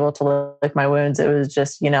being able to lick my wounds, it was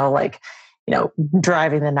just,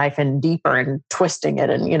 driving the knife in deeper and twisting it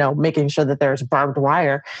and, making sure that there's barbed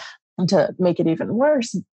wire to make it even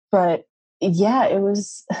worse. But yeah, it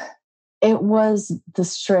was the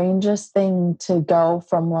strangest thing to go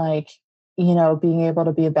from being able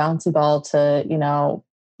to be a bouncy ball to,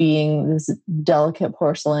 being this delicate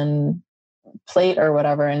porcelain plate or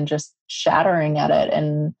whatever and just shattering at it.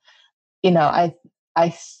 And,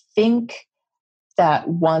 I think that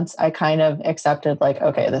once I kind of accepted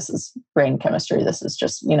okay, this is brain chemistry. This is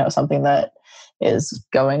just, something that is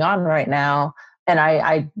going on right now. And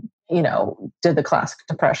I did the classic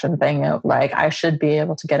depression thing of I should be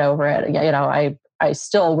able to get over it. I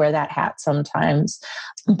still wear that hat sometimes,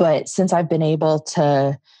 but since I've been able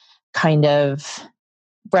to kind of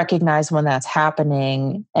recognize when that's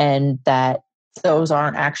happening and that those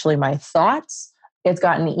aren't actually my thoughts, it's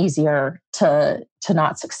gotten easier to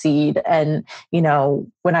not succeed. And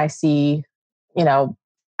when I see,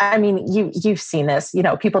 I mean, you've seen this,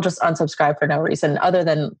 people just unsubscribe for no reason other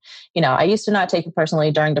than, I used to not take it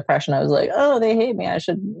personally during depression. I was like, oh, they hate me, I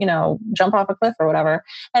should, jump off a cliff or whatever.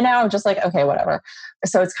 And now I'm just like, okay, whatever.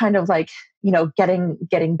 So it's kind of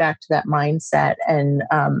getting back to that mindset and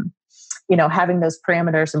having those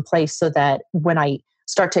parameters in place so that when I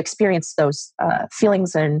start to experience those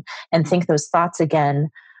feelings and think those thoughts again,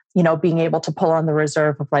 being able to pull on the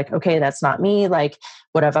reserve of okay, that's not me.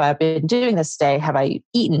 What have I been doing this day? Have I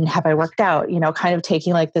eaten? Have I worked out? Kind of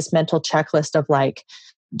taking this mental checklist of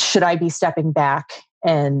should I be stepping back?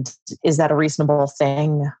 And is that a reasonable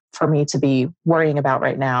thing for me to be worrying about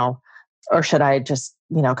right now? Or should I just,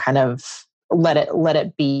 kind of let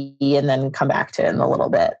it be and then come back to it in a little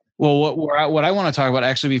bit? Well, what I want to talk about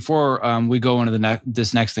actually before we go into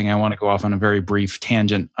this next thing, I want to go off on a very brief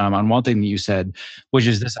tangent on one thing that you said, which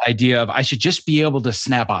is this idea of I should just be able to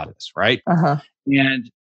snap out of this, right? Uh-huh.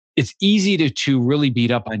 And it's easy to really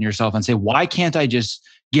beat up on yourself and say, why can't I just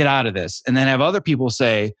get out of this? And then have other people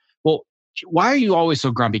say, well, why are you always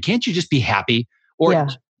so grumpy? Can't you just be happy? Or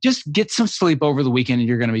just get some sleep over the weekend and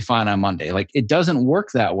you're going to be fine on Monday. It doesn't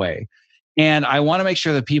work that way. And I want to make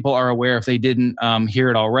sure that people are aware, if they didn't hear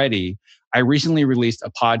it already, I recently released a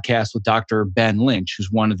podcast with Dr. Ben Lynch, who's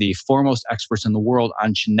one of the foremost experts in the world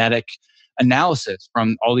on genetic analysis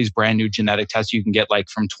from all these brand new genetic tests you can get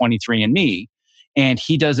from 23andMe. And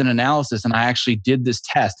he does an analysis, and I actually did this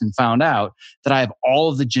test and found out that I have all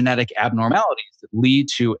of the genetic abnormalities that lead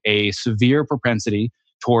to a severe propensity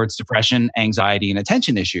towards depression, anxiety, and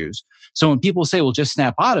attention issues. So when people say, well, just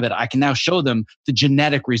snap out of it, I can now show them the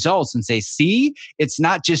genetic results and say, see, it's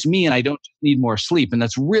not just me and I don't need more sleep. And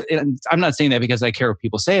that's really, I'm not saying that because I care what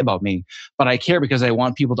people say about me, but I care because I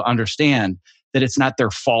want people to understand that it's not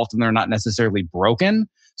their fault and they're not necessarily broken.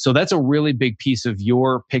 So that's a really big piece of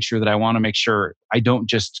your picture that I want to make sure I don't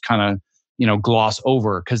just kind of, gloss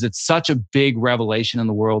over, because it's such a big revelation in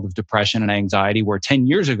the world of depression and anxiety where 10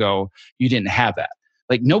 years ago, you didn't have that.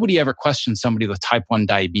 Nobody ever questioned somebody with type 1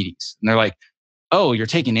 diabetes. And they're like, oh, you're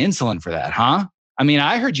taking insulin for that, huh? I mean,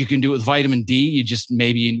 I heard you can do it with vitamin D. You just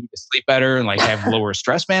maybe you need to sleep better and have lower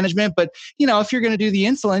stress management. But, if you're going to do the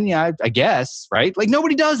insulin, yeah, I guess, right?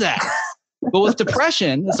 Nobody does that. But with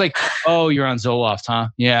depression, it's oh, you're on Zoloft, huh?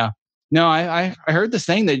 Yeah. No, I heard this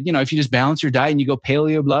thing that, if you just balance your diet and you go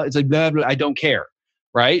paleo, blah, it's blah, blah, I don't care,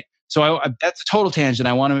 right? So that's a total tangent.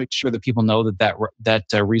 I want to make sure that people know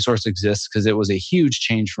that resource exists because it was a huge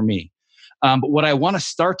change for me. But what I want to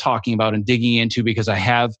start talking about and digging into, because I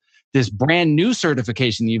have this brand new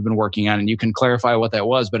certification that you've been working on, and you can clarify what that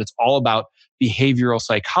was, but it's all about behavioral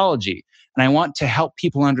psychology. And I want to help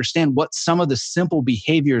people understand what some of the simple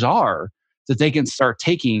behaviors are that they can start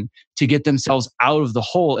taking to get themselves out of the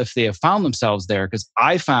hole if they have found themselves there. Because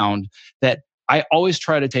I found that I always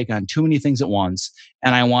try to take on too many things at once,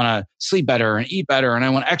 and I want to sleep better and eat better, and I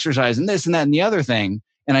want to exercise and this and that and the other thing.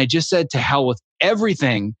 And I just said to hell with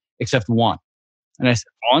everything except one. And I said,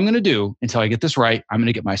 all I'm going to do until I get this right, I'm going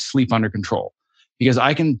to get my sleep under control, because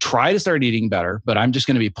I can try to start eating better, but I'm just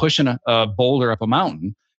going to be pushing a boulder up a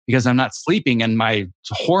mountain because I'm not sleeping and my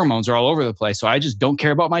hormones are all over the place. So I just don't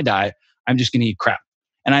care about my diet. I'm just going to eat crap.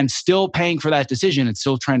 And I'm still paying for that decision and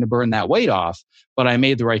still trying to burn that weight off. But I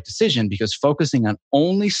made the right decision because focusing on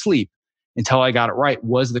only sleep until I got it right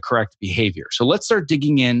was the correct behavior. So let's start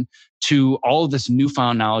digging in to all of this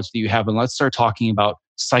newfound knowledge that you have. And let's start talking about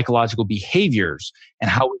psychological behaviors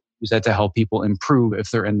and how we use that to help people improve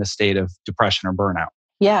if they're in the state of depression or burnout.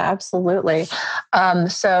 Yeah, absolutely.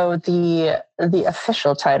 So the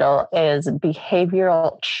official title is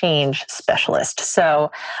Behavioral Change Specialist.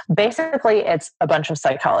 So basically, it's a bunch of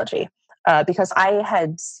psychology. because I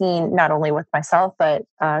had seen not only with myself, but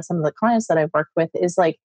some of the clients that I've worked with is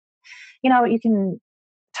like, you can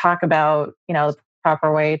talk about, the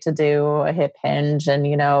proper way to do a hip hinge and,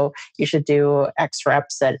 you should do X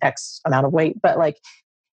reps at X amount of weight. But like,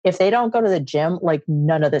 if they don't go to the gym, like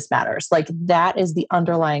none of this matters. Like that is the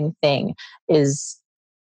underlying thing is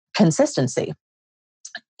consistency.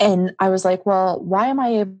 And I was like, well, why am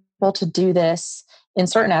I able to do this in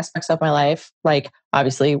certain aspects of my life? Like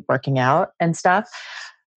obviously working out and stuff,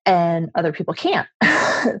 and other people can't.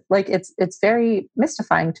 Like it's very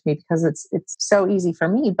mystifying to me because it's so easy for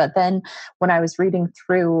me. But then when I was reading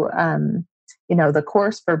through the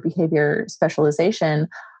course for behavior specialization,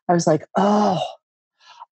 I was like, oh,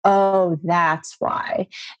 that's why.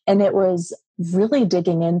 And it was really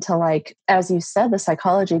digging into, like, as you said, the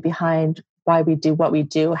psychology behind why we do what we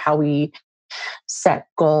do, how we set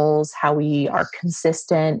goals, how we are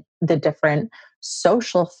consistent, the different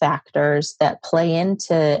social factors that play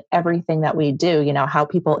into everything that we do, how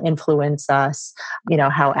people influence us,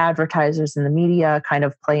 how advertisers and the media kind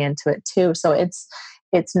of play into it too. So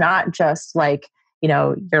it's not just like,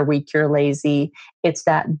 you're weak, you're lazy. It's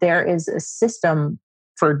that there is a system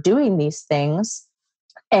for doing these things.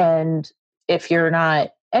 And if you're not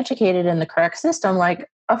educated in the correct system, like,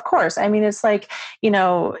 of course, I mean, it's like,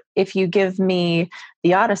 if you give me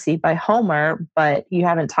the Odyssey by Homer, but you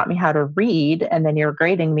haven't taught me how to read, and then you're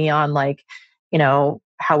grading me on like,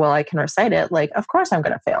 how well I can recite it, like, of course I'm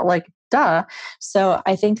going to fail, like, duh. So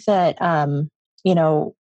I think that, you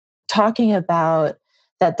know, talking about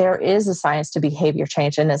that there is a science to behavior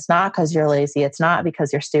change, and it's not because you're lazy, it's not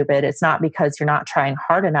because you're stupid, it's not because you're not trying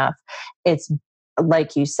hard enough. It's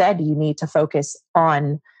like you said, you need to focus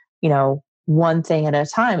on, one thing at a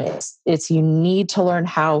time. It's you need to learn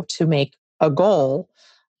how to make a goal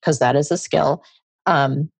because that is a skill.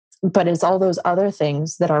 But it's all those other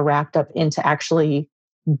things that are wrapped up into actually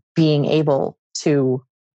being able to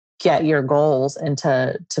get your goals and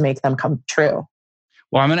to make them come true.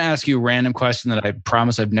 Well, I'm going to ask you a random question that I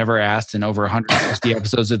promise I've never asked in over 160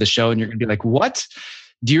 episodes of the show. And you're going to be like, what?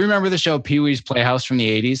 Do you remember the show Pee-wee's Playhouse from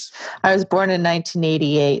the 80s? I was born in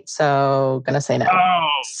 1988, so going to say no. Oh,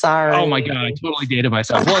 sorry. Oh my God, I totally dated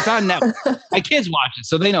myself. Well, it's on Netflix. My kids watch it,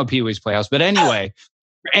 so they know Pee-wee's Playhouse. But anyway,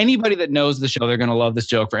 for anybody that knows the show, they're going to love this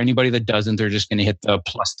joke. For anybody that doesn't, they're just going to hit the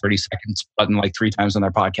plus 30 seconds button like 3 times on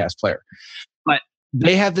their podcast player. But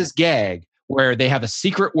they have this gag where they have a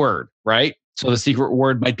secret word, right? So the secret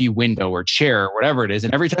word might be window or chair or whatever it is.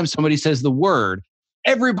 And every time somebody says the word,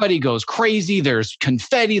 everybody goes crazy. There's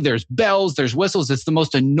confetti, there's bells, there's whistles. It's the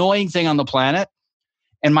most annoying thing on the planet.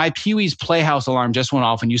 And my Pee-wee's Playhouse alarm just went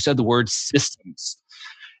off when you said the word systems.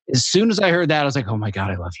 As soon as I heard that, I was like, oh my God,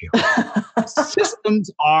 I love you. Systems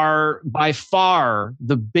are by far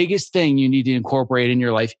the biggest thing you need to incorporate in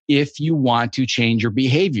your life if you want to change your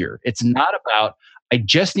behavior. It's not about, I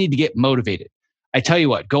just need to get motivated. I tell you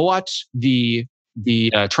what, go watch the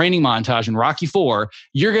training montage in Rocky IV.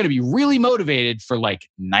 You're going to be really motivated for like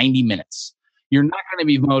 90 minutes. You're not going to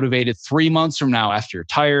be motivated 3 months from now after you're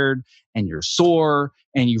tired and you're sore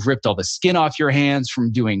and you've ripped all the skin off your hands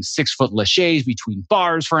from doing 6-foot laches between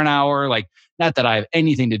bars for an hour. Like, not that I have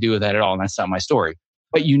anything to do with that at all. And that's not my story.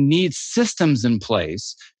 But you need systems in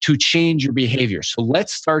place to change your behavior. So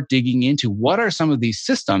let's start digging into what are some of these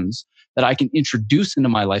systems that I can introduce into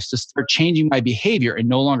my life to start changing my behavior and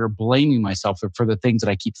no longer blaming myself for the things that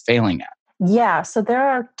I keep failing at. Yeah. So there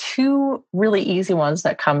are 2 really easy ones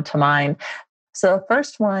that come to mind. So the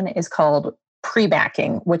first one is called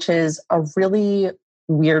pre-backing, which is a really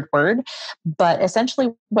weird word. But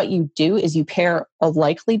essentially what you do is you pair a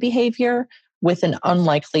likely behavior with an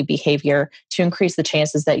unlikely behavior to increase the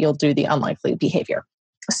chances that you'll do the unlikely behavior.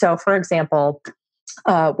 So for example,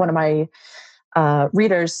 one of my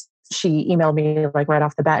readers, she emailed me like right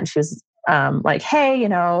off the bat and she was like, hey,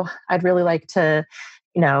 I'd really like to,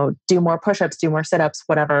 do more push-ups, do more sit-ups,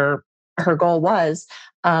 whatever her goal was.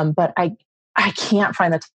 But I can't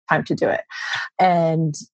find the time to do it.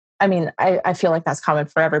 And I mean, I feel like that's common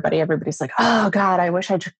for everybody. Everybody's like, oh God, I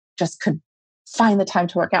wish I just could find the time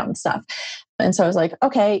to work out and stuff. And so I was like,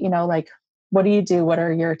 okay, like, what do you do? What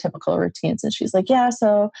are your typical routines? And she's like, yeah,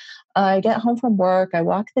 so I get home from work, I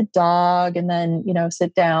walk the dog, and then,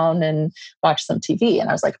 sit down and watch some TV. And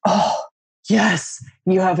I was like, oh, yes,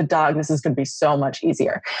 you have a dog. This is going to be so much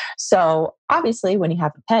easier. So obviously, when you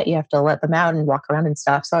have a pet, you have to let them out and walk around and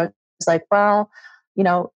stuff. So I was like, well,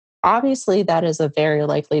 obviously that is a very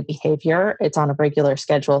likely behavior. It's on a regular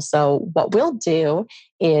schedule. So what we'll do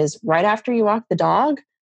is right after you walk the dog,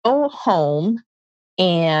 go home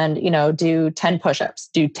and, do 10 push-ups,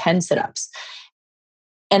 do 10 sit-ups.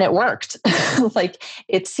 And it worked. Like,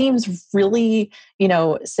 it seems really,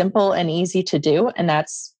 simple and easy to do. And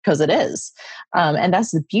that's because it is. And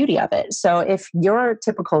that's the beauty of it. So if your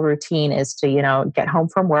typical routine is to, get home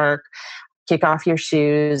from work, kick off your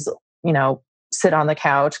shoes, you know, sit on the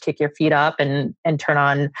couch, kick your feet up and turn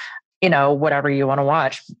on, whatever you want to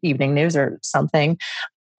watch, evening news or something.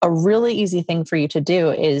 A really easy thing for you to do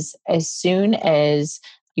is, as soon as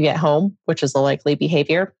you get home, which is a likely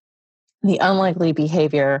behavior, the unlikely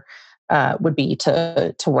behavior would be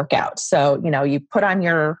to work out. So, you put on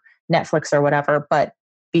your Netflix or whatever, but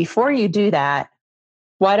before you do that,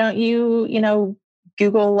 why don't you,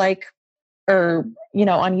 Google or,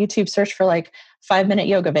 on YouTube, search for 5-minute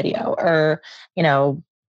yoga video, or, you know,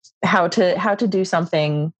 how to do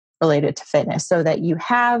something related to fitness, so that you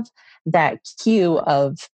have that cue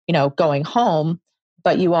of, going home,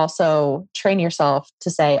 but you also train yourself to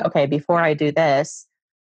say, okay, before I do this,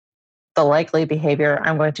 the likely behavior,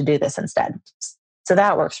 I'm going to do this instead. So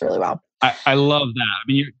that works really well. I love that. I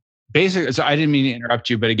mean, you basically, so I didn't mean to interrupt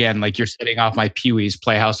you, but again, like you're setting off my Pee-wee's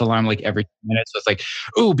Playhouse alarm like every 2 minutes. So it's like,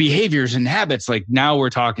 oh, behaviors and habits. Like now we're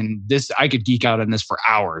talking this, I could geek out on this for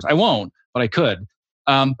hours. I won't, but I could.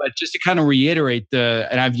 But just to kind of reiterate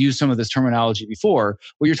and I've used some of this terminology before,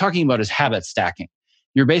 what you're talking about is habit stacking.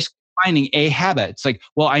 You're basically finding a habit. It's like,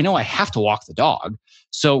 well, I know I have to walk the dog.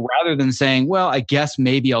 So rather than saying, well, I guess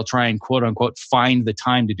maybe I'll try and quote unquote find the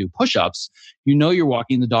time to do push-ups, you're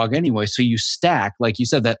walking the dog anyway. So you stack, like you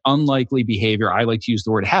said, that unlikely behavior. I like to use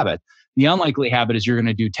the word habit. The unlikely habit is you're going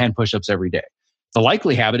to do 10 push-ups every day. The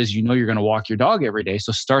likely habit is you're going to walk your dog every day.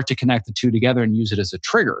 So start to connect the two together and use it as a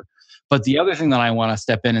trigger. But the other thing that I want to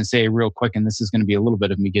step in and say real quick, and this is going to be a little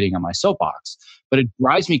bit of me getting on my soapbox, but it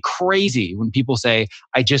drives me crazy when people say,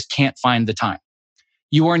 I just can't find the time.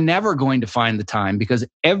 You are never going to find the time, because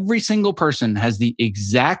every single person has the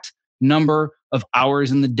exact number of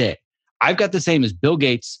hours in the day. I've got the same as Bill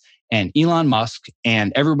Gates and Elon Musk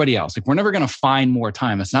and everybody else. Like, we're never going to find more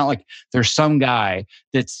time. It's not like there's some guy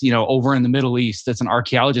that's, over in the Middle East that's an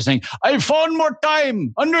archaeologist saying, I found more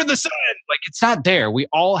time under the sun. Like, it's not there. We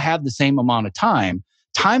all have the same amount of time.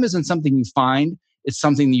 Time isn't something you find. It's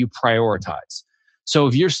something that you prioritize. So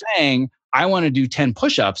if you're saying, I want to do 10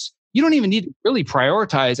 push-ups, you don't even need to really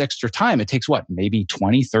prioritize extra time. It takes what, maybe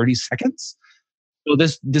 20, 30 seconds? So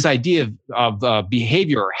this idea of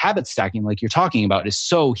behavior or habit stacking, like you're talking about, is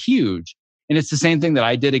so huge. And it's the same thing that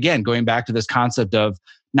I did, again, going back to this concept of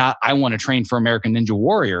not, I want to train for American Ninja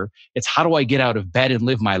Warrior. It's how do I get out of bed and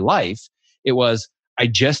live my life? It was, I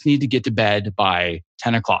just need to get to bed by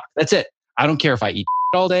 10 o'clock. That's it. I don't care if I eat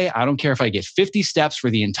all day. I don't care if I get 50 steps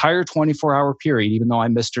for the entire 24-hour period, even though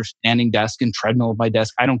I'm Mr. Standing Desk and treadmill of my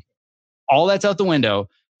desk. I don't. All that's out the window.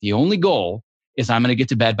 The only goal is I'm going to get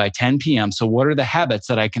to bed by 10 p.m. So what are the habits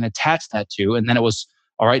that I can attach that to? And then it was,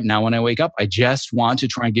 all right, now when I wake up, I just want to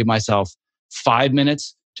try and give myself 5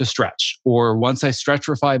 minutes to stretch. Or once I stretch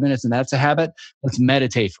for 5 minutes and that's a habit, let's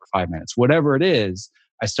meditate for 5 minutes. Whatever it is,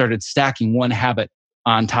 I started stacking one habit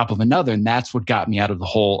on top of another. And that's what got me out of the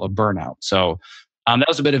hole of burnout. So that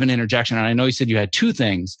was a bit of an interjection. And I know you said you had 2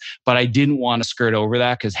 things, but I didn't want to skirt over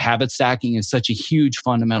that, because habit stacking is such a huge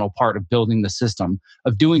fundamental part of building the system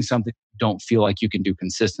of doing something you don't feel like you can do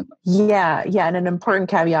consistently. Yeah. And an important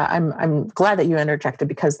caveat, I'm glad that you interjected,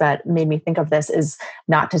 because that made me think of this, is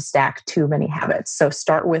not to stack too many habits. So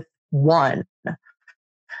start with one.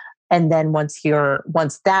 And then once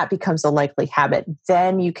that becomes a likely habit,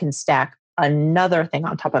 then you can stack another thing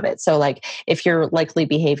on top of it. So if your likely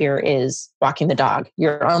behavior is walking the dog,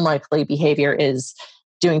 your unlikely behavior is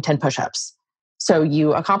doing 10 push-ups. So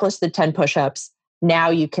you accomplish the 10 push-ups, now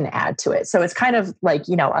you can add to it. So it's kind of like,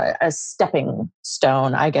 a stepping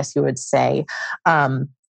stone, I guess you would say.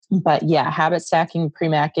 But yeah, habit stacking,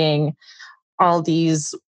 pre-macking, all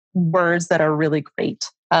these words that are really great.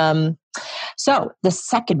 So the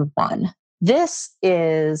second one, this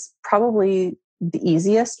is probably the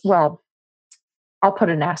easiest. Well, I'll put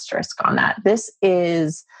an asterisk on that. It's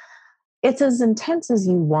as intense as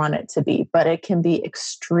you want it to be, but it can be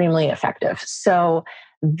extremely effective. So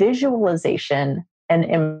visualization and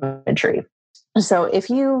imagery. So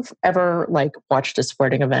if you've ever watched a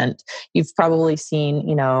sporting event, you've probably seen,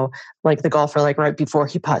 the golfer, right before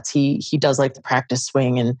he putts, he does the practice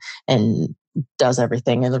swing and does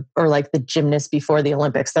everything. Or the gymnasts before the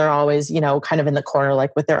Olympics, they're always, kind of in the corner,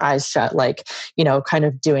 with their eyes shut, kind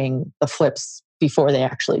of doing the flips before they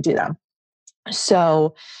actually do them.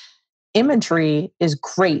 So imagery is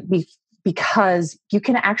great because you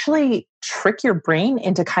can actually trick your brain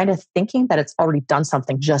into kind of thinking that it's already done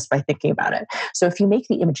something just by thinking about it. So if you make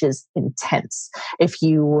the images intense, if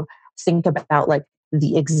you think about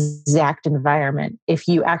the exact environment. If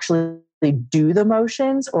you actually do the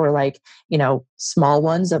motions, or like, small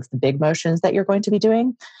ones of the big motions that you're going to be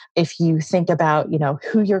doing, if you think about,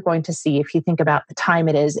 who you're going to see, if you think about the time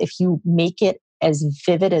it is, if you make it as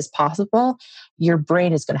vivid as possible, your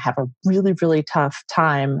brain is going to have a really, really tough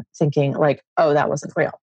time thinking like, oh, that wasn't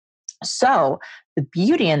real. So the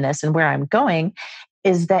beauty in this, and where I'm going,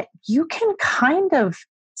 is that you can kind of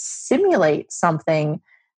simulate something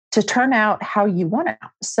to turn out how you want it.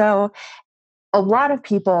 So a lot of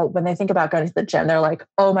people, when they think about going to the gym, they're like,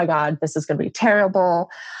 oh my God, this is going to be terrible.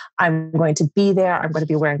 I'm going to be there. I'm going to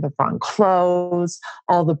be wearing the wrong clothes.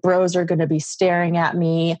 All the bros are going to be staring at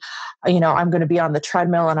me. I'm going to be on the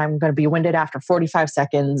treadmill and I'm going to be winded after 45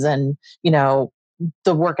 seconds, and,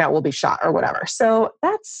 the workout will be shot or whatever. So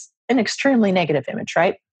that's an extremely negative image,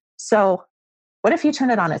 right? So what if you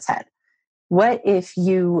turn it on its head? What if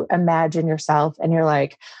you imagine yourself and you're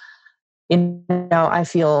like, I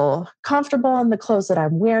feel comfortable in the clothes that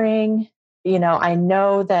I'm wearing. I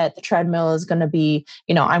know that the treadmill is going to be,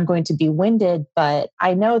 I'm going to be winded, but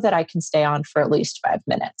I know that I can stay on for at least 5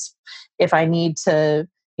 minutes. If I need to,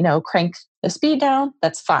 crank the speed down,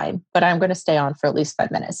 that's fine, but I'm going to stay on for at least 5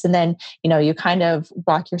 minutes. And then, you kind of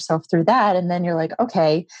walk yourself through that. And then you're like,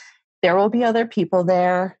 okay, there will be other people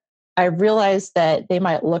there. I realize that they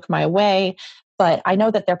might look my way, but I know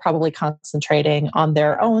that they're probably concentrating on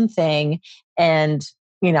their own thing. And,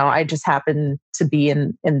 I just happen to be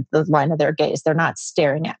in the line of their gaze. They're not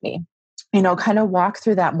staring at me. Kind of walk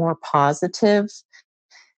through that more positive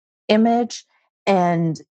image,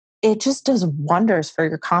 and it just does wonders for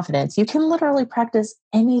your confidence. You can literally practice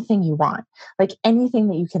anything you want, like anything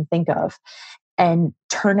that you can think of, and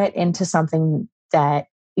turn it into something that,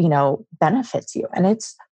 benefits you. And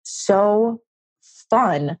it's so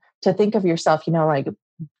fun to think of yourself, like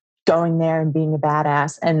going there and being a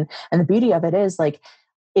badass. And the beauty of it is, like,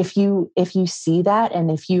 if you see that, and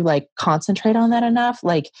if you like concentrate on that enough,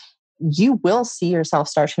 like, you will see yourself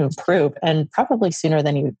start to improve, and probably sooner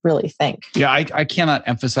than you really think. Yeah, I cannot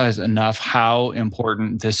emphasize enough how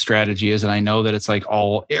important this strategy is. And I know that it's like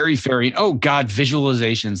all airy fairy. Oh God,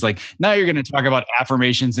 visualizations. Like now you're going to talk about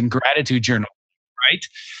affirmations and gratitude journal, right?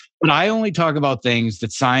 But I only talk about things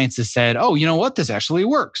that science has said, oh, you know what? This actually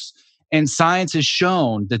works. And science has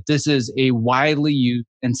shown that this is a widely used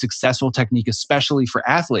and successful technique, especially for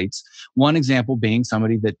athletes. One example being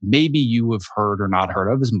somebody that maybe you have heard or not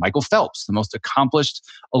heard of is Michael Phelps, the most accomplished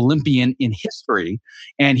Olympian in history.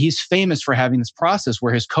 And he's famous for having this process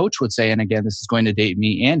where his coach would say, and again, this is going to date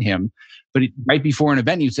me and him, but right before an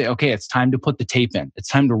event, you'd say, okay, it's time to put the tape in. It's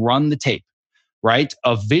time to run the tape, right?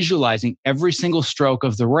 Of visualizing every single stroke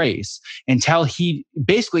of the race until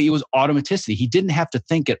it was automaticity. He didn't have to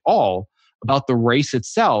think at all about the race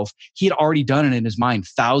itself. He had already done it in his mind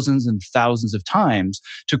thousands and thousands of times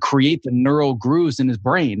to create the neural grooves in his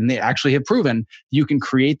brain. And they actually have proven you can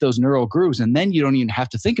create those neural grooves, and then you don't even have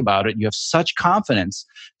to think about it. You have such confidence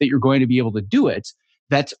that you're going to be able to do it.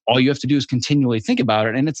 That's all you have to do is continually think about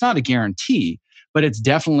it. And it's not a guarantee, but it's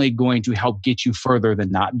definitely going to help get you further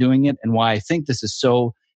than not doing it. And why I think this is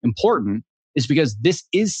so important is because this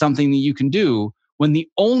is something that you can do when the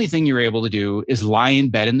only thing you're able to do is lie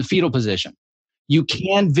in bed in the fetal position. You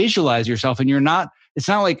can visualize yourself, and it's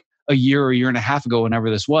not like a year and a half ago,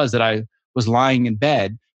 whenever this was, that I was lying in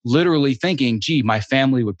bed, literally thinking, gee, my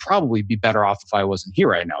family would probably be better off if I wasn't here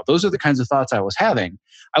right now. Those are the kinds of thoughts I was having.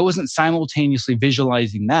 I wasn't simultaneously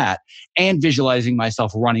visualizing that and visualizing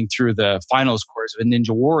myself running through the finals course of a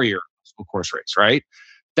Ninja Warrior course race, right?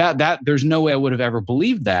 That there's no way I would have ever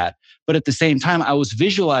believed that. But at the same time, I was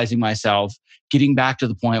visualizing myself getting back to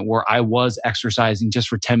the point where I was exercising just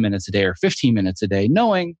for 10 minutes a day or 15 minutes a day,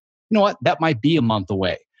 knowing, you know what, that might be a month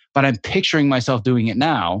away, but I'm picturing myself doing it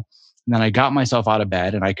now. And then I got myself out of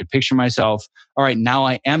bed and I could picture myself, all right, now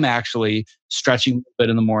I am actually stretching a bit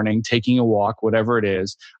in the morning, taking a walk, whatever it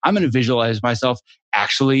is. I'm going to visualize myself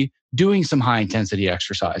actually doing some high intensity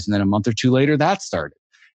exercise. And then a month or two later, that started.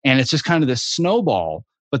 And it's just kind of this snowball.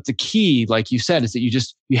 But the key, like you said, is that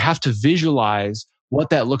you have to visualize what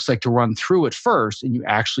that looks like to run through it first. And you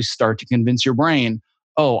actually start to convince your brain,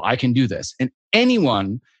 oh, I can do this. And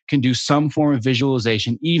anyone can do some form of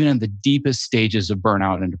visualization, even in the deepest stages of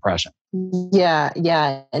burnout and depression. Yeah,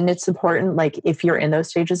 yeah. And it's important, like, if you're in those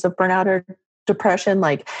stages of burnout or depression,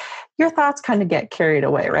 like, your thoughts kind of get carried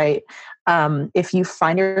away, right? If you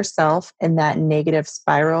find yourself in that negative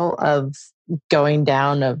spiral of going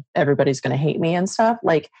down of everybody's going to hate me and stuff,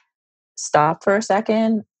 like, stop for a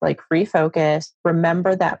second, like, refocus,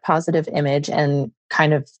 remember that positive image and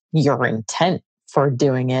kind of your intent for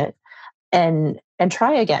doing it, and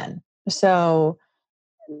try again. So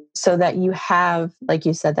so that you have, like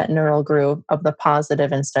you said, that neural groove of the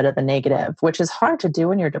positive instead of the negative, which is hard to do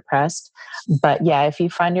when you're depressed. But yeah, if you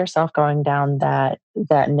find yourself going down that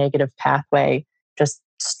negative pathway, just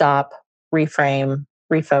stop, reframe,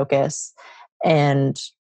 refocus, and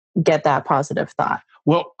get that positive thought.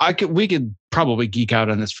 Well, we could probably geek out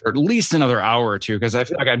on this for at least another hour or two because I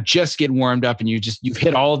feel like I'm just getting warmed up, and you've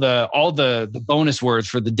hit all the bonus words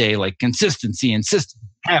for the day, like consistency and system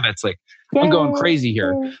habits. Like I'm going crazy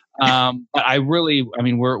here. But I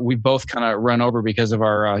mean, we both kind of run over because of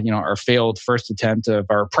our our failed first attempt of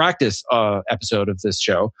our practice episode of this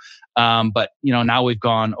show. But now we've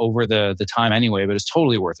gone over the time anyway, but it's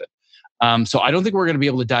totally worth it. So I don't think we're going to be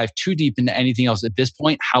able to dive too deep into anything else at this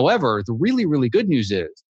point. However, the really, really good news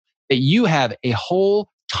is that you have a whole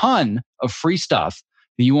ton of free stuff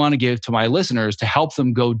that you want to give to my listeners to help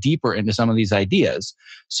them go deeper into some of these ideas.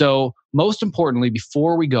 So most importantly,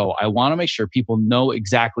 before we go, I want to make sure people know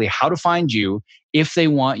exactly how to find you if they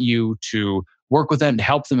want you to work with them, to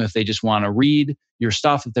help them if they just want to read your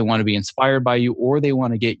stuff, if they want to be inspired by you, or they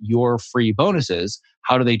want to get your free bonuses.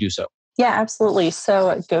 How do they do so? Yeah, absolutely.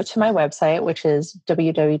 So go to my website, which is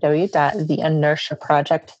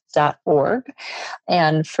www.theinertiaproject.org.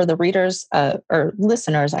 And for the readers or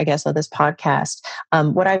listeners, I guess, of this podcast,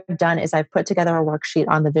 what I've done is I've put together a worksheet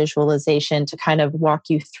on the visualization to kind of walk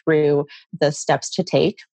you through the steps to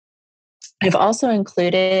take. I've also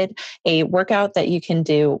included a workout that you can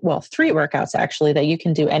do, well, 3 workouts actually, that you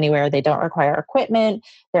can do anywhere. They don't require equipment.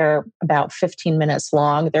 They're about 15 minutes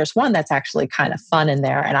long. There's one that's actually kind of fun in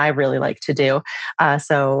there, and I really like to do.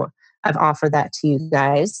 So I've offered that to you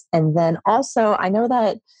guys. And then also, I know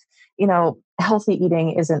that, healthy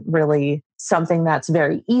eating isn't really something that's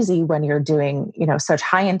very easy when you're doing, such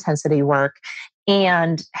high intensity work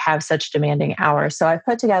and have such demanding hours. So I've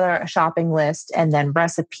put together a shopping list and then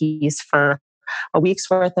recipes for a week's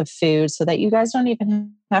worth of food so that you guys don't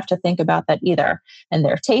even have to think about that either. And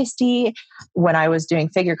they're tasty. When I was doing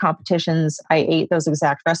figure competitions, I ate those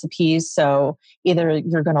exact recipes. So either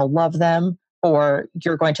you're going to love them or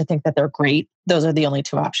you're going to think that they're great. Those are the only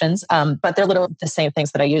 2 options. But they're literally the same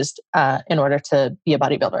things that I used in order to be a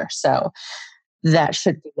bodybuilder. So that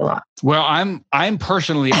should be a lot. Well, I'm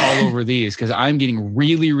personally all over these because I'm getting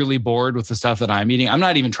really, really bored with the stuff that I'm eating. I'm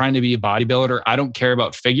not even trying to be a bodybuilder. I don't care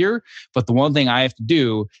about figure, but the one thing I have to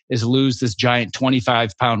do is lose this giant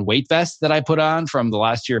 25-pound weight vest that I put on from the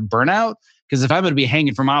last year of Burnout. Because if I'm going to be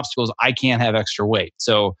hanging from obstacles, I can't have extra weight.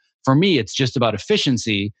 So for me, it's just about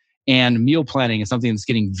efficiency. And meal planning is something that's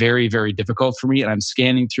getting very, very difficult for me. And I'm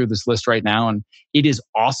scanning through this list right now, and it is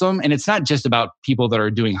awesome. And it's not just about people that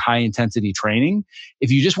are doing high intensity training.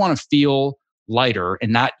 If you just want to feel lighter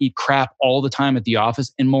and not eat crap all the time at the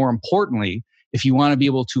office, and more importantly, if you want to be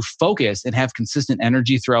able to focus and have consistent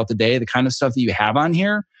energy throughout the day, the kind of stuff that you have on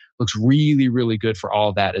here looks really, really good for all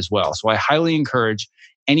of that as well. So I highly encourage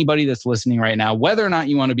anybody that's listening right now, whether or not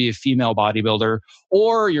you want to be a female bodybuilder,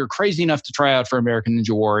 or you're crazy enough to try out for American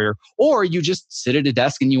Ninja Warrior, or you just sit at a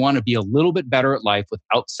desk and you want to be a little bit better at life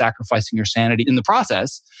without sacrificing your sanity in the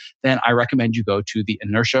process, then I recommend you go to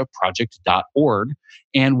theinertiaproject.org.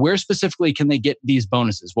 And where specifically can they get these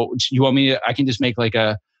bonuses? What would you want me to, I can just make like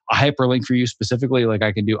a hyperlink for you specifically, like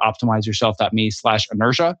I can do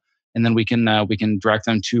optimizeyourself.me/inertia, and then we can direct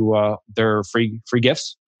them to their free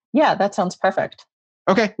gifts. Yeah, that sounds perfect.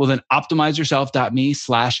 Okay, well then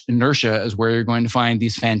optimizeyourself.me/inertia is where you're going to find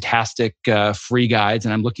these fantastic free guides.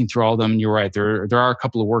 And I'm looking through all of them. And you're right, there are a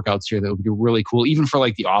couple of workouts here that would be really cool, even for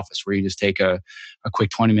like the office where you just take a quick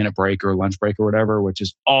 20-minute break or a lunch break or whatever, which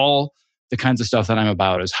is all the kinds of stuff that I'm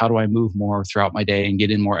about, is how do I move more throughout my day and get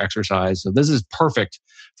in more exercise. So this is perfect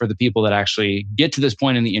for the people that actually get to this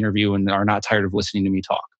point in the interview and are not tired of listening to me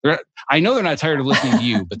talk. I know they're not tired of listening to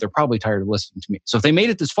you, but they're probably tired of listening to me. So if they made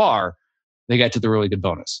it this far, they got to the really good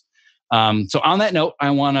bonus. So on that note, I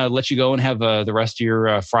want to let you go and have the rest of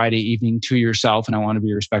your Friday evening to yourself. And I want to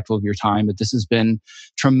be respectful of your time. But this has been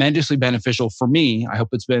tremendously beneficial for me. I hope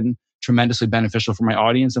it's been tremendously beneficial for my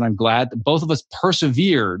audience. And I'm glad that both of us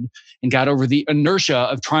persevered and got over the inertia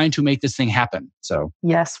of trying to make this thing happen. So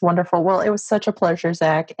yes, wonderful. Well, it was such a pleasure,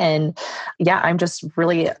 Zach. And yeah, I'm just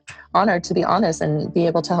really honored to be honest and be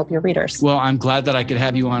able to help your readers. Well, I'm glad that I could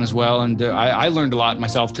have you on as well. And I learned a lot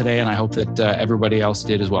myself today, and I hope that everybody else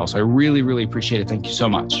did as well. So I really, really appreciate it. Thank you so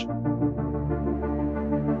much.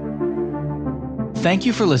 Thank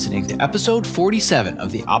you for listening to episode 47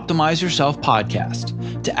 of the Optimize Yourself podcast.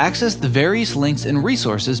 To access the various links and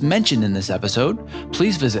resources mentioned in this episode,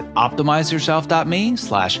 please visit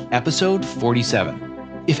optimizeyourself.me/episode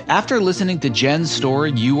 47. If after listening to Jen's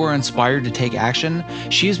story, you are inspired to take action,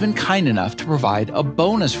 she has been kind enough to provide a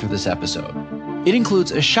bonus for this episode. It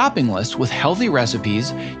includes a shopping list with healthy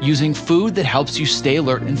recipes using food that helps you stay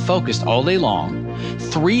alert and focused all day long,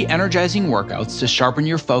 3 energizing workouts to sharpen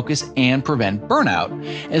your focus and prevent burnout,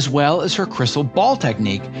 as well as her crystal ball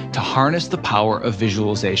technique to harness the power of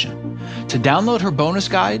visualization. To download her bonus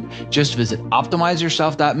guide, just visit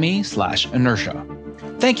optimizeyourself.me/inertia.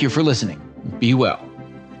 Thank you for listening. Be well.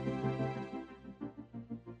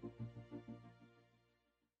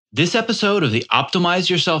 This episode of the Optimize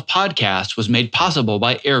Yourself podcast was made possible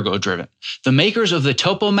by Ergo-Driven, the makers of the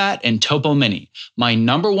Topo Mat and Topo Mini, my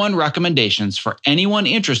 #1 recommendations for anyone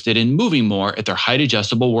interested in moving more at their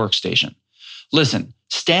height-adjustable workstation. Listen,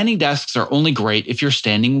 standing desks are only great if you're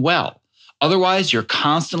standing well. Otherwise, you're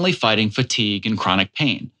constantly fighting fatigue and chronic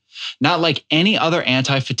pain. Not like any other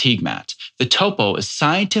anti-fatigue mat, the Topo is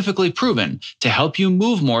scientifically proven to help you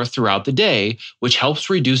move more throughout the day, which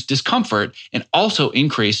helps reduce discomfort and also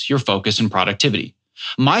increase your focus and productivity.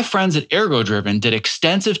 My friends at Ergo-Driven did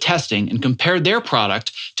extensive testing and compared their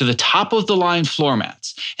product to the top-of-the-line floor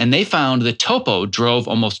mats, and they found the Topo drove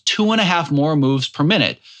almost 2.5 more moves per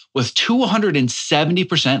minute with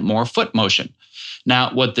 270% more foot motion.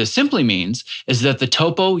 Now, what this simply means is that the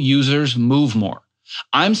Topo users move more.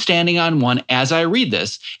 I'm standing on one as I read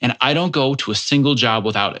this, and I don't go to a single job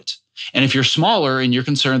without it. And if you're smaller and you're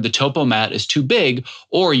concerned the Topo mat is too big,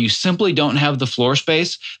 or you simply don't have the floor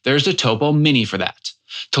space, there's a Topo Mini for that.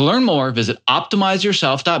 To learn more, visit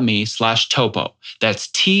optimizeyourself.me/topo. That's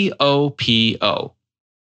TOPO.